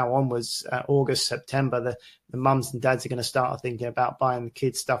now onwards, August, September, the mums and dads are going to start thinking about buying the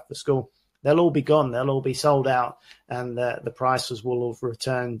kids stuff for school. They'll all be gone. They'll all be sold out, and the prices will have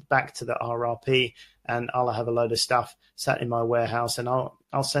returned back to the RRP, and I'll have a load of stuff sat in my warehouse, and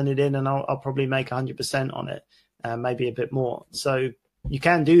I'll send it in, and I'll probably make 100% on it, maybe a bit more. So you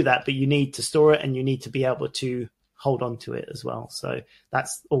can do that, but you need to store it, and you need to be able to hold on to it as well. So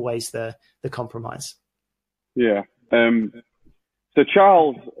that's always the compromise. Yeah. So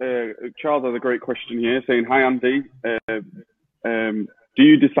Charles has a great question here, saying, "Hi Andy, do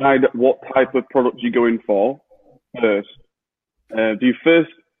you decide what type of product you're going for first? Do you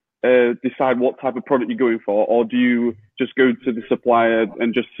first decide what type of product you're going for, or do you just go to the supplier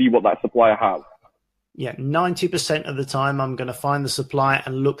and just see what that supplier has?" Yeah, 90% of the time I'm going to find the supplier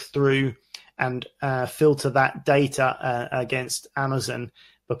and look through and filter that data against Amazon,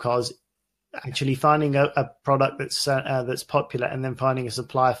 because actually finding a product that's popular and then finding a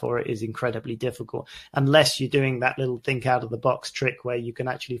supplier for it is incredibly difficult, unless you're doing that little think out of the box trick where you can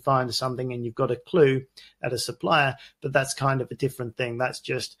actually find something and you've got a clue at a supplier. But that's kind of a different thing. That's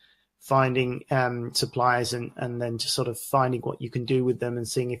just finding suppliers and then just sort of finding what you can do with them and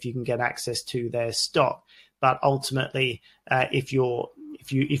seeing if you can get access to their stock. But ultimately, if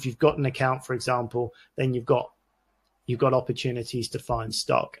you've got an account, for example, then you've got opportunities to find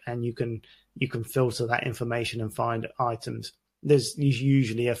stock, and you can filter that information and find items. There's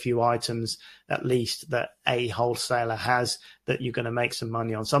usually a few items at least that a wholesaler has that you're going to make some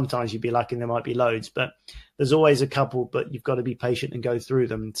money on. Sometimes you'd be lucky and there might be loads, but there's always a couple, but you've got to be patient and go through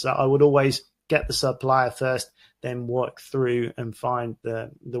them. So I would always get the supplier first, then work through and find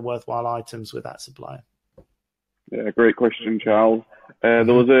the worthwhile items with that supplier. Yeah, great question, Charles. There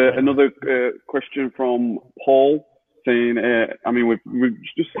was another question from Paul saying, we've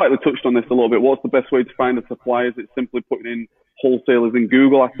just slightly touched on this a little bit. What's the best way to find the suppliers? It's simply putting in wholesalers in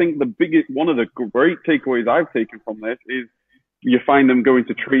Google. I think one of the great takeaways I've taken from this is you find them going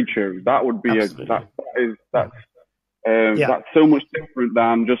to trade shows. That would be that's so much different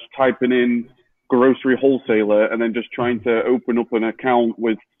than just typing in grocery wholesaler and then just trying to open up an account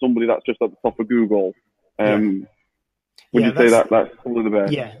with somebody that's just at the top of Google. Would you say that's probably the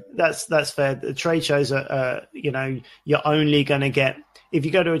best? Yeah, that's fair. The trade shows are, you're only going to get, if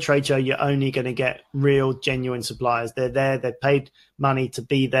you go to a trade show, you're only going to get real, genuine suppliers. They're there. They've paid money to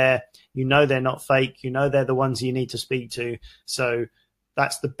be there. They're not fake. They're the ones you need to speak to. So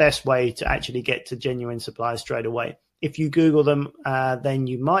that's the best way to actually get to genuine suppliers straight away. If you Google them, then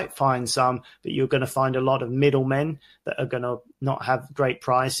you might find some, but you're going to find a lot of middlemen that are going to not have great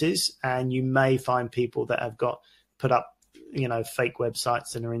prices. And you may find people that have put up fake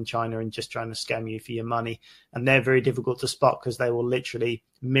websites and are in China and just trying to scam you for your money. And they're very difficult to spot because they will literally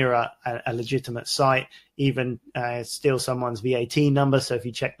mirror a legitimate site, even steal someone's VAT number. So if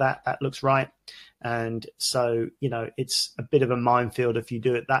you check that looks right. And so, it's a bit of a minefield if you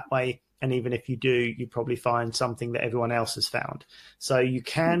do it that way. And even if you do, you probably find something that everyone else has found. So you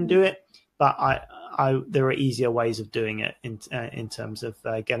can do it, but there are easier ways of doing it in terms of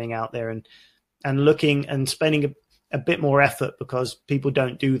getting out there and looking and spending a bit more effort, because people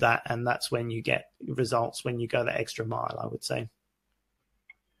don't do that. And that's when you get results, when you go the extra mile, I would say.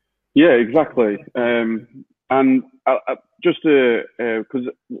 Yeah, exactly. And just because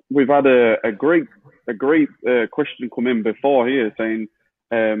we've had a great question come in before here saying,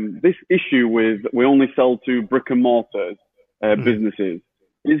 this issue with we only sell to brick and mortar businesses.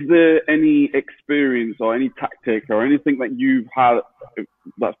 Is there any experience or any tactic or anything that you've had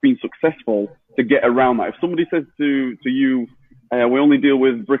that's been successful to get around that? If somebody says to you, we only deal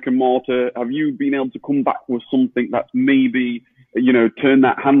with brick and mortar, have you been able to come back with something that's maybe, turn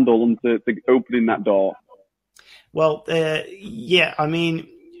that handle into opening that door? Well,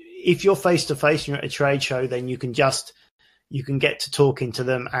 if you're face to face and you're at a trade show, then you can get to talking to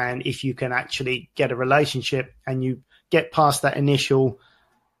them. And if you can actually get a relationship and you get past that initial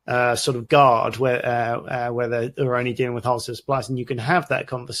sort of guard where they're only dealing with wholesale suppliers, and you can have that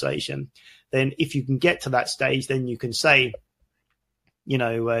conversation, then if you can get to that stage, then you can say,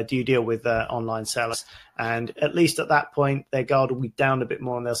 do you deal with online sellers? And at least at that point, their guard will be down a bit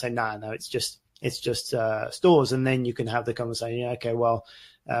more and they'll say, no, it's just stores. And then you can have the conversation. Okay, well,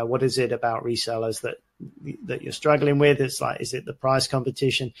 what is it about resellers that you're struggling with? It's like, is it the price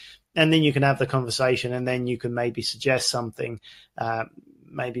competition? And then you can have the conversation, and then you can maybe suggest something.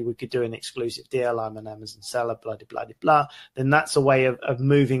 Maybe we could do an exclusive deal. I'm an Amazon seller, blah, blah, blah, blah. Then that's a way of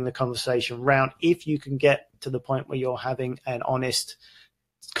moving the conversation around. If you can get to the point where you're having an honest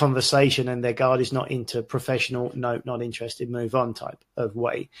conversation and their guard is not into professional, no, not interested, move on type of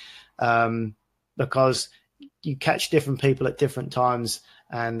way. Because you catch different people at different times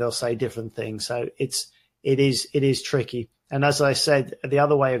and they'll say different things. So it is tricky. And as I said, the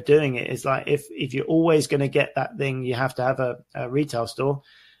other way of doing it is like, if you're always going to get that thing, you have to have a retail store,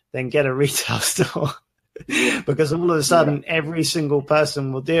 then get a retail store. Because all of a sudden, every single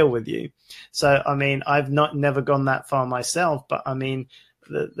person will deal with you. So, I've never gone that far myself, but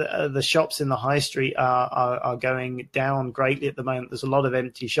the shops in the high street are going down greatly at the moment. There's a lot of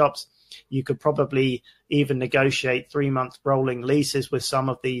empty shops. You could probably even negotiate 3-month rolling leases with some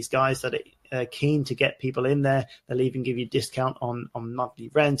of these guys that are keen to get people in there. They'll even give you discount on monthly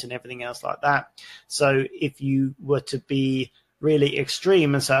rent and everything else like that. So if you were to be really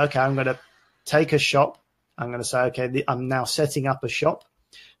extreme and say, okay, I'm going to take a shop, I'm going to say, okay, I'm now setting up a shop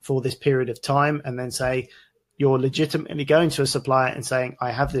for this period of time, and then say, you're legitimately going to a supplier and saying,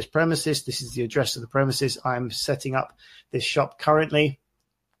 I have this premises, this is the address of the premises, I'm setting up this shop currently,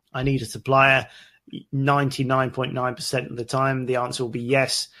 I need a supplier. 99.9% of the time, the answer will be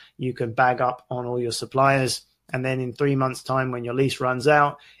yes. You can bag up on all your suppliers. And then in 3 months' time, when your lease runs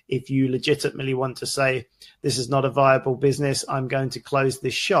out, if you legitimately want to say, this is not a viable business, I'm going to close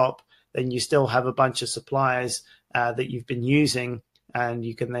this shop, then you still have a bunch of suppliers that you've been using. And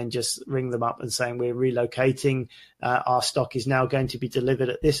you can then just ring them up and saying, we're relocating. Our stock is now going to be delivered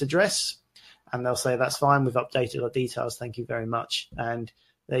at this address. And they'll say, that's fine. We've updated our details. Thank you very much. And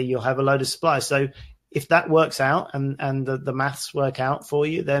there you'll have a load of supplies. So if that works out and the maths work out for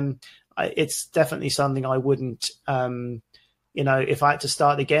you, then it's definitely something I wouldn't, if I had to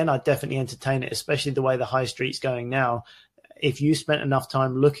start again, I'd definitely entertain it, especially the way the high street's going now. if you spent enough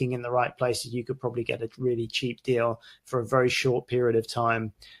time looking in the right places, you could probably get a really cheap deal for a very short period of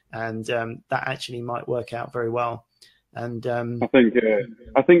time. And that actually might work out very well. And I think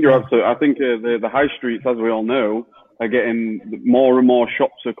you're absolutely. I think the high streets, as we all know, are getting more and more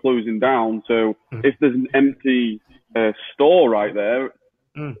shops are closing down. So if there's an empty store right there,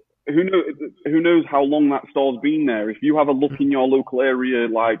 who knows how long that store's been there? If you have a look in your local area,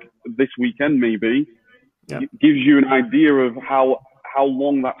 like this weekend, maybe, it gives you an idea of how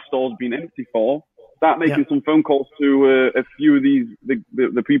long that store's been empty for. Start making some phone calls to a few of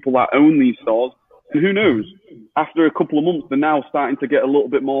the people that own these stores. And who knows, after a couple of months, they're now starting to get a little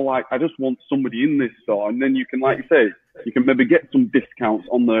bit more like, I just want somebody in this store. And then you can, like you say, you can maybe get some discounts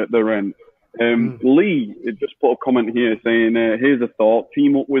on the rent. Lee just put a comment here saying, here's a thought,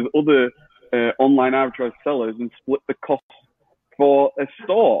 team up with other online arbitrage sellers and split the cost for a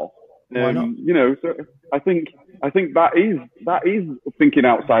store. Why not? You know, so I think that is thinking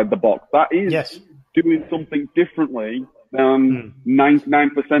outside the box. That is doing something differently than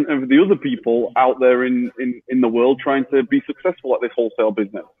 99% of the other people out there in the world trying to be successful at this wholesale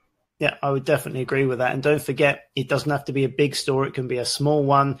business. Yeah, I would definitely agree with that. And don't forget, it doesn't have to be a big store. It can be a small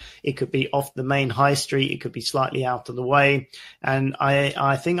one. It could be off the main high street. It could be slightly out of the way. And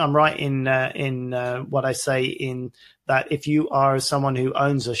I think I'm right in what I say in that if you are someone who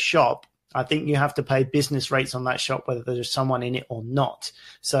owns a shop, I think you have to pay business rates on that shop, whether there's someone in it or not.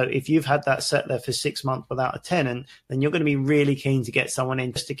 So if you've had that set there for 6 months without a tenant, then you're going to be really keen to get someone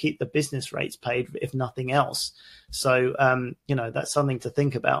in just to keep the business rates paid, if nothing else. So, that's something to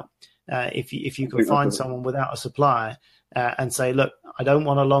think about. If you can find someone without a supplier and say, look, I don't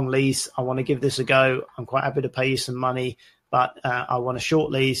want a long lease. I want to give this a go. I'm quite happy to pay you some money, but I want a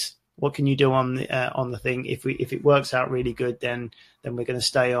short lease. What can you do on the thing? If it works out really good, then we're going to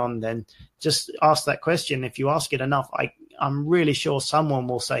stay on. Then just ask that question. If you ask it enough, I'm really sure someone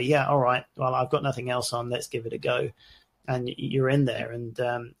will say, yeah, all right, well, I've got nothing else on. Let's give it a go. And you're in there, and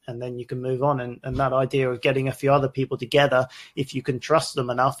then you can move on. And that idea of getting a few other people together, if you can trust them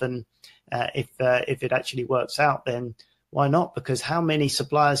enough, and if it actually works out, then why not? Because how many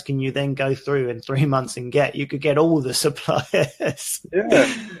suppliers can you then go through in 3 months and get? You could get all the suppliers.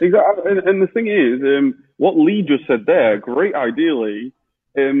 Yeah, exactly. And the thing is, what Lee just said there, great ideally,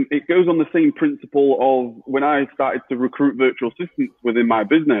 it goes on the same principle of when I started to recruit virtual assistants within my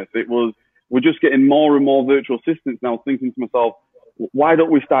business. It was, we're just getting more and more virtual assistants. And I was thinking to myself, why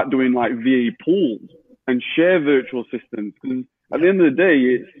don't we start doing like VA pools and share virtual assistants? Because at the end of the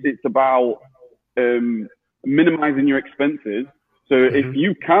day, it's about minimizing your expenses. So if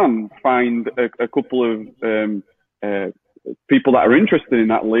you can find a couple of people that are interested in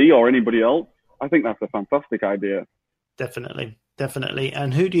that, Lee, or anybody else, I think that's a fantastic idea. Definitely.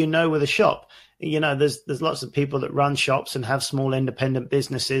 And who do you know with a shop? There's lots of people that run shops and have small independent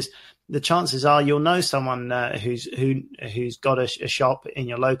businesses. The chances are you'll know someone who's got a shop in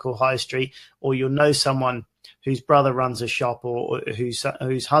your local high street, or you'll know someone whose brother runs a shop, or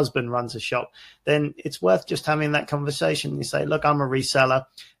whose husband runs a shop. Then it's worth just having that conversation. You say, look, I'm a reseller.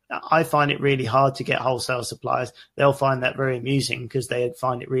 I find it really hard to get wholesale suppliers. They'll find that very amusing because they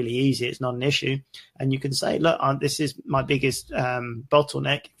find it really easy. It's not an issue. And you can say, look, this is my biggest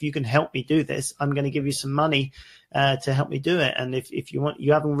bottleneck. If you can help me do this, I'm going to give you some money to help me do it. And if you want,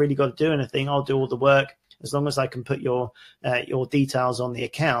 you haven't really got to do anything. I'll do all the work. As long as I can put your details on the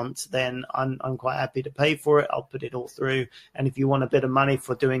account, then I'm quite happy to pay for it. I'll put it all through. And if you want a bit of money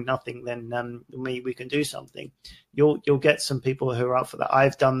for doing nothing, then we can do something. You'll get some people who are up for that.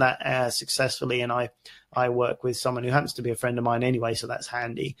 I've done that successfully, and I work with someone who happens to be a friend of mine anyway, so that's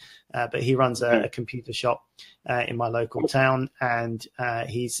handy. But he runs a computer shop in my local town, and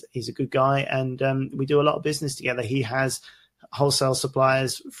he's a good guy, and we do a lot of business together. He has wholesale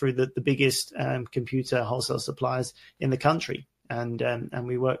suppliers through the biggest computer wholesale suppliers in the country, and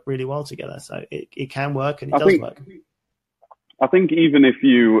we work really well together. So it can work, and it does work. I think even if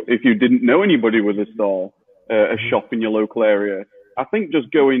you didn't know anybody with a store, a shop in your local area, I think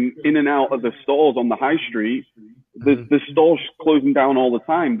just going in and out of the stores on the high street, the stores closing down all the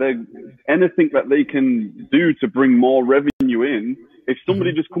time. Anything that they can do to bring more revenue in. If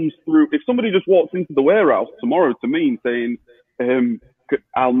somebody just comes through, if somebody just walks into the warehouse tomorrow to me and saying,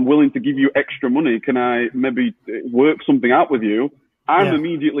 I'm willing to give you extra money, can I maybe work something out with you? I'm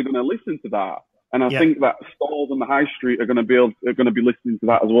immediately going to listen to that. And I think that stores on the high street are going to be listening to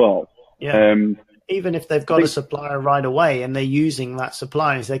that as well. Yeah. Even if they've got a supplier right away and they're using that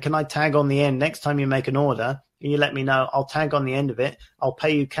supplier, and say, can I tag on the end? Next time you make an order, you let me know. I'll tag on the end of it. I'll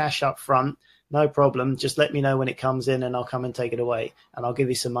pay you cash up front. No problem. Just let me know when it comes in and I'll come and take it away, and I'll give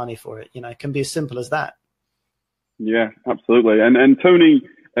you some money for it. It can be as simple as that. Yeah, absolutely. And Tony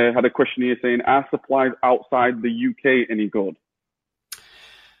had a question here saying, are supplies outside the UK any good?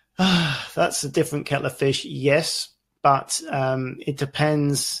 That's a different kettle of fish, yes, but it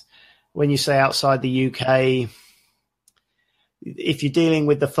depends. When you say outside the UK, if you're dealing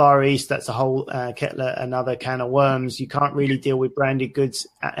with the Far East, that's a whole another can of worms. You can't really deal with branded goods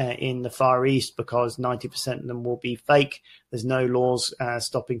in the Far East because 90% of them will be fake. There's no laws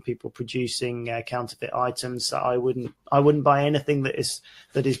stopping people producing counterfeit items. So I wouldn't buy anything that is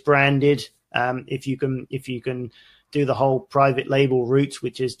branded. If you can do the whole private label route,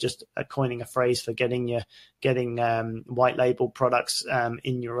 which is just coining a phrase for getting white label products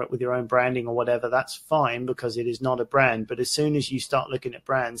in Europe with your own branding or whatever, that's fine because it is not a brand. But as soon as you start looking at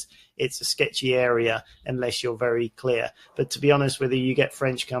brands, it's a sketchy area unless you're very clear. But to be honest with you, you get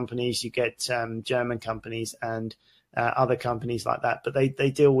French companies, you get German companies and other companies like that, but they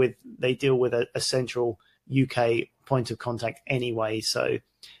deal with a central UK point of contact anyway. So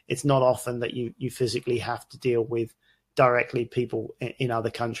it's not often that you physically have to deal with directly people in other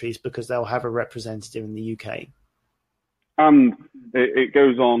countries because they'll have a representative in the UK. And it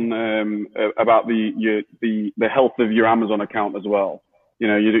goes on about the health of your Amazon account as well. You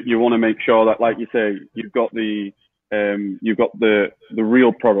know, you want to make sure that, like you say, you've got the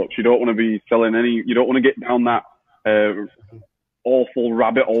real products. You don't want to be selling any. You don't want to get down that awful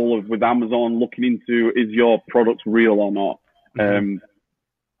rabbit hole with Amazon looking into is your product real or not.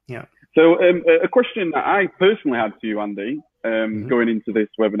 Yeah. So a question that I personally had to you, Andy, going into this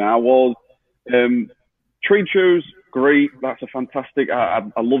webinar was trade shows. Great, that's a fantastic. I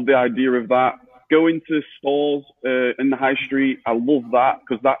love the idea of that. Going to stores in the high street, I love that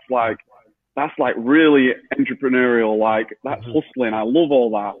because that's like really entrepreneurial. Like that's hustling. I love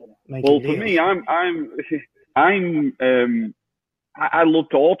all that. Well, for me, I love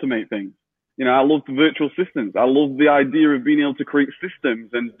to automate things. You know, I love the virtual assistants. I love the idea of being able to create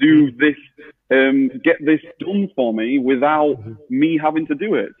systems and do this, get this done for me without me having to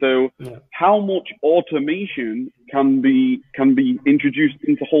do it. So how much automation can be introduced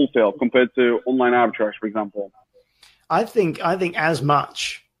into wholesale compared to online arbitrage, for example? I think as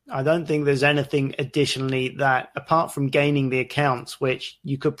much. I don't think there's anything additionally that, apart from gaining the accounts, which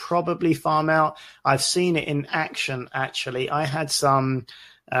you could probably farm out. I've seen it in action, actually. I had some,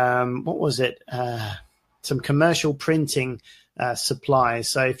 some commercial printing supplies.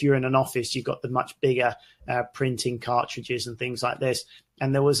 So if you're in an office, you've got the much bigger printing cartridges and things like this.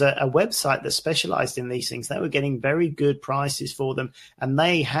 And there was a website that specialized in these things. They were getting very good prices for them. And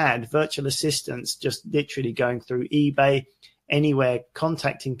they had virtual assistants just literally going through eBay, anywhere,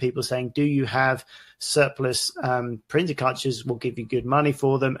 contacting people saying, do you have surplus printer cartridges? We'll give you good money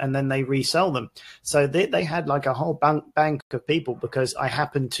for them. And then they resell them. So they had like a whole bank of people because I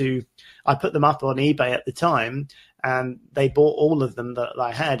put them up on eBay at the time and they bought all of them that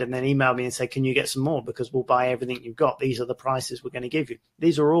I had and then emailed me and said, can you get some more? Because we'll buy everything you've got. These are the prices we're going to give you.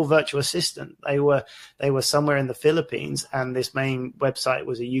 These are all virtual assistant. They were somewhere in the Philippines and this main website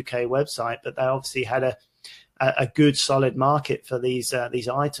was a UK website, but they obviously had a good solid market for these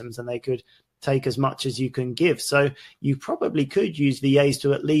items and they could take as much as you can give. So you probably could use VAs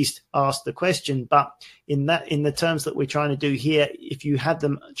to at least ask the question, but in the terms that we're trying to do here, if you had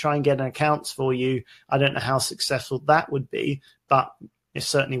them try and get an accounts for you, I don't know how successful that would be, but it's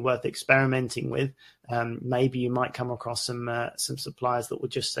certainly worth experimenting with. Maybe you might come across some suppliers that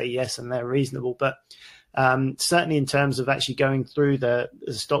would just say yes and they're reasonable, but certainly in terms of actually going through the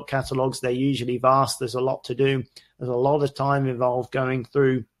stock catalogs, they're usually vast. There's a lot to do. There's a lot of time involved going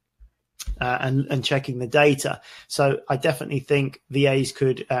through and checking the data. So I definitely think VAs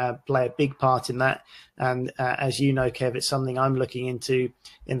could play a big part in that. And as you know, Kev, it's something I'm looking into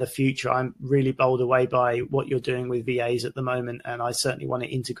in the future. I'm really bowled away by what you're doing with VAs at the moment. And I certainly want to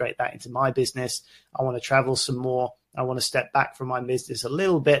integrate that into my business. I want to travel some more. I want to step back from my business a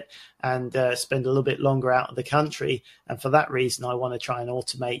little bit and spend a little bit longer out of the country. And for that reason, I want to try and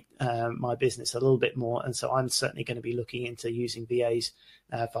automate my business a little bit more. And so I'm certainly going to be looking into using VAs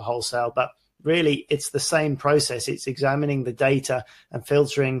for wholesale. But really, it's the same process. It's examining the data and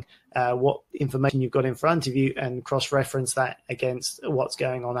filtering what information you've got in front of you and cross-reference that against what's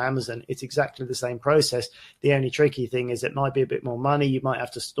going on Amazon. It's exactly the same process. The only tricky thing is it might be a bit more money. You might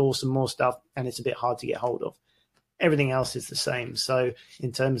have to store some more stuff, and it's a bit hard to get hold of. Everything else is the same. So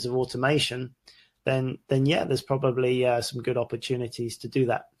in terms of automation, then yeah, there's probably some good opportunities to do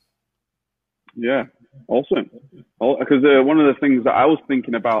that. Yeah, awesome. Because one of the things that I was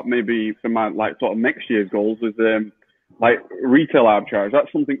thinking about maybe for my sort of next year's goals is retail arbitrage.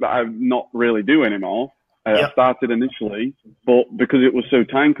 That's something that I'm not really do anymore. I started initially, but because it was so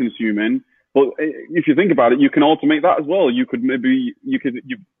time consuming, But if you think about it, you can automate that as well. You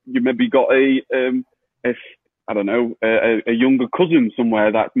maybe got I don't know, a younger cousin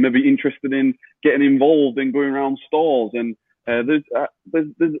somewhere that's maybe interested in getting involved in going around stores. And there's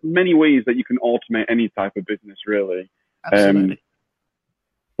many ways that you can automate any type of business, really. Absolutely.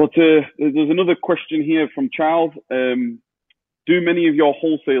 But there's another question here from Charles. Do many of your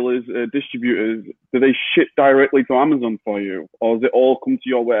wholesalers, distributors, do they ship directly to Amazon for you, or does it all come to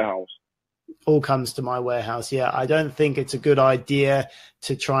your warehouse? All comes to my warehouse. Yeah, I don't think it's a good idea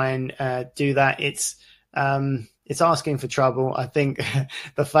to try and do that. It's asking for trouble. I think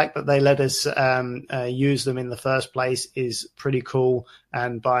the fact that they let us use them in the first place is pretty cool.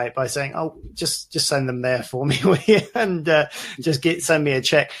 And by saying, oh, just send them there for me, and just send me a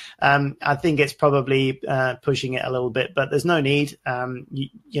check. I think it's probably pushing it a little bit, but there's no need.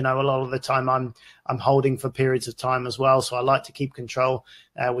 You know, a lot of the time I'm holding for periods of time as well, so I like to keep control,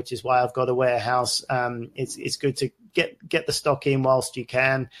 which is why I've got a warehouse. It's good to get the stock in whilst you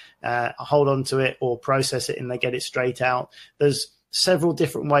can, hold on to it or process it and they get it straight out. There's several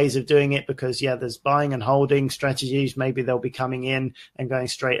different ways of doing it because, there's buying and holding strategies. Maybe they'll be coming in and going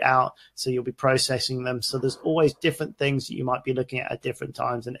straight out, so you'll be processing them. So there's always different things that you might be looking at different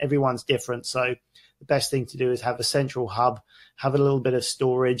times, and everyone's different. So the best thing to do is have a central hub, have a little bit of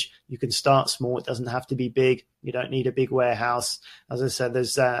storage. You can start small. It doesn't have to be big. You don't need a big warehouse. As I said,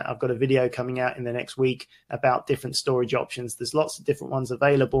 I've got a video coming out in the next week about different storage options. There's lots of different ones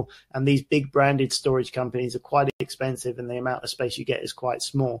available, and these big branded storage companies are quite expensive, and the amount of space you get is quite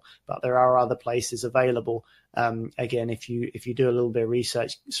small. But there are other places available. Again, if you do a little bit of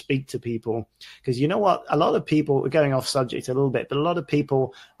research, speak to people, because you know what? A lot of people, we're going off subject a little bit, but a lot of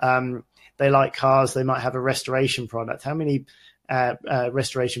people, they like cars. They might have a restoration product. How many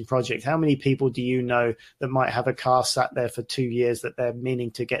restoration projects? How many people do you know that might have a car sat there for 2 years that they're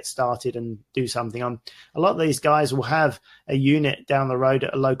meaning to get started and do something on? A lot of these guys will have a unit down the road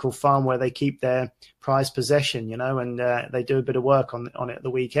at a local farm where they keep their prized possession, and they do a bit of work on it at the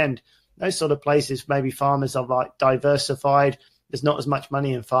weekend. Those sort of places, maybe farmers are like diversified. There's not as much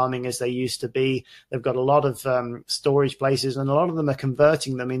money in farming as they used to be. They've got a lot of storage places, and a lot of them are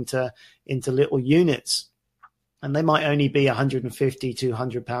converting them into little units. And they might only be 150,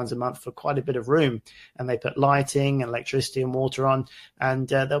 200 pounds a month for quite a bit of room. And they put lighting, electricity and water on, and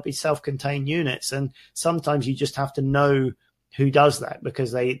they'll be self-contained units. And sometimes you just have to know who does that,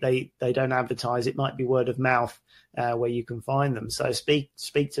 because they don't advertise. It might be word of mouth where you can find them. So speak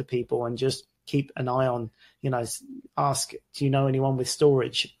to people and just keep an eye on, ask, do you know anyone with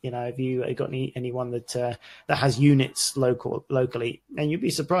storage? Have you got anyone that has units locally? And you'd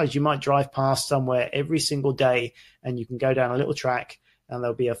be surprised. You might drive past somewhere every single day, and you can go down a little track, and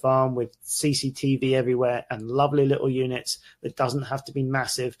there'll be a farm with CCTV everywhere and lovely little units that doesn't have to be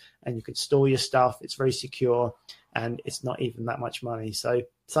massive, and you can store your stuff. It's very secure, and it's not even that much money. So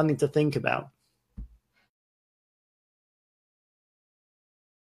something to think about.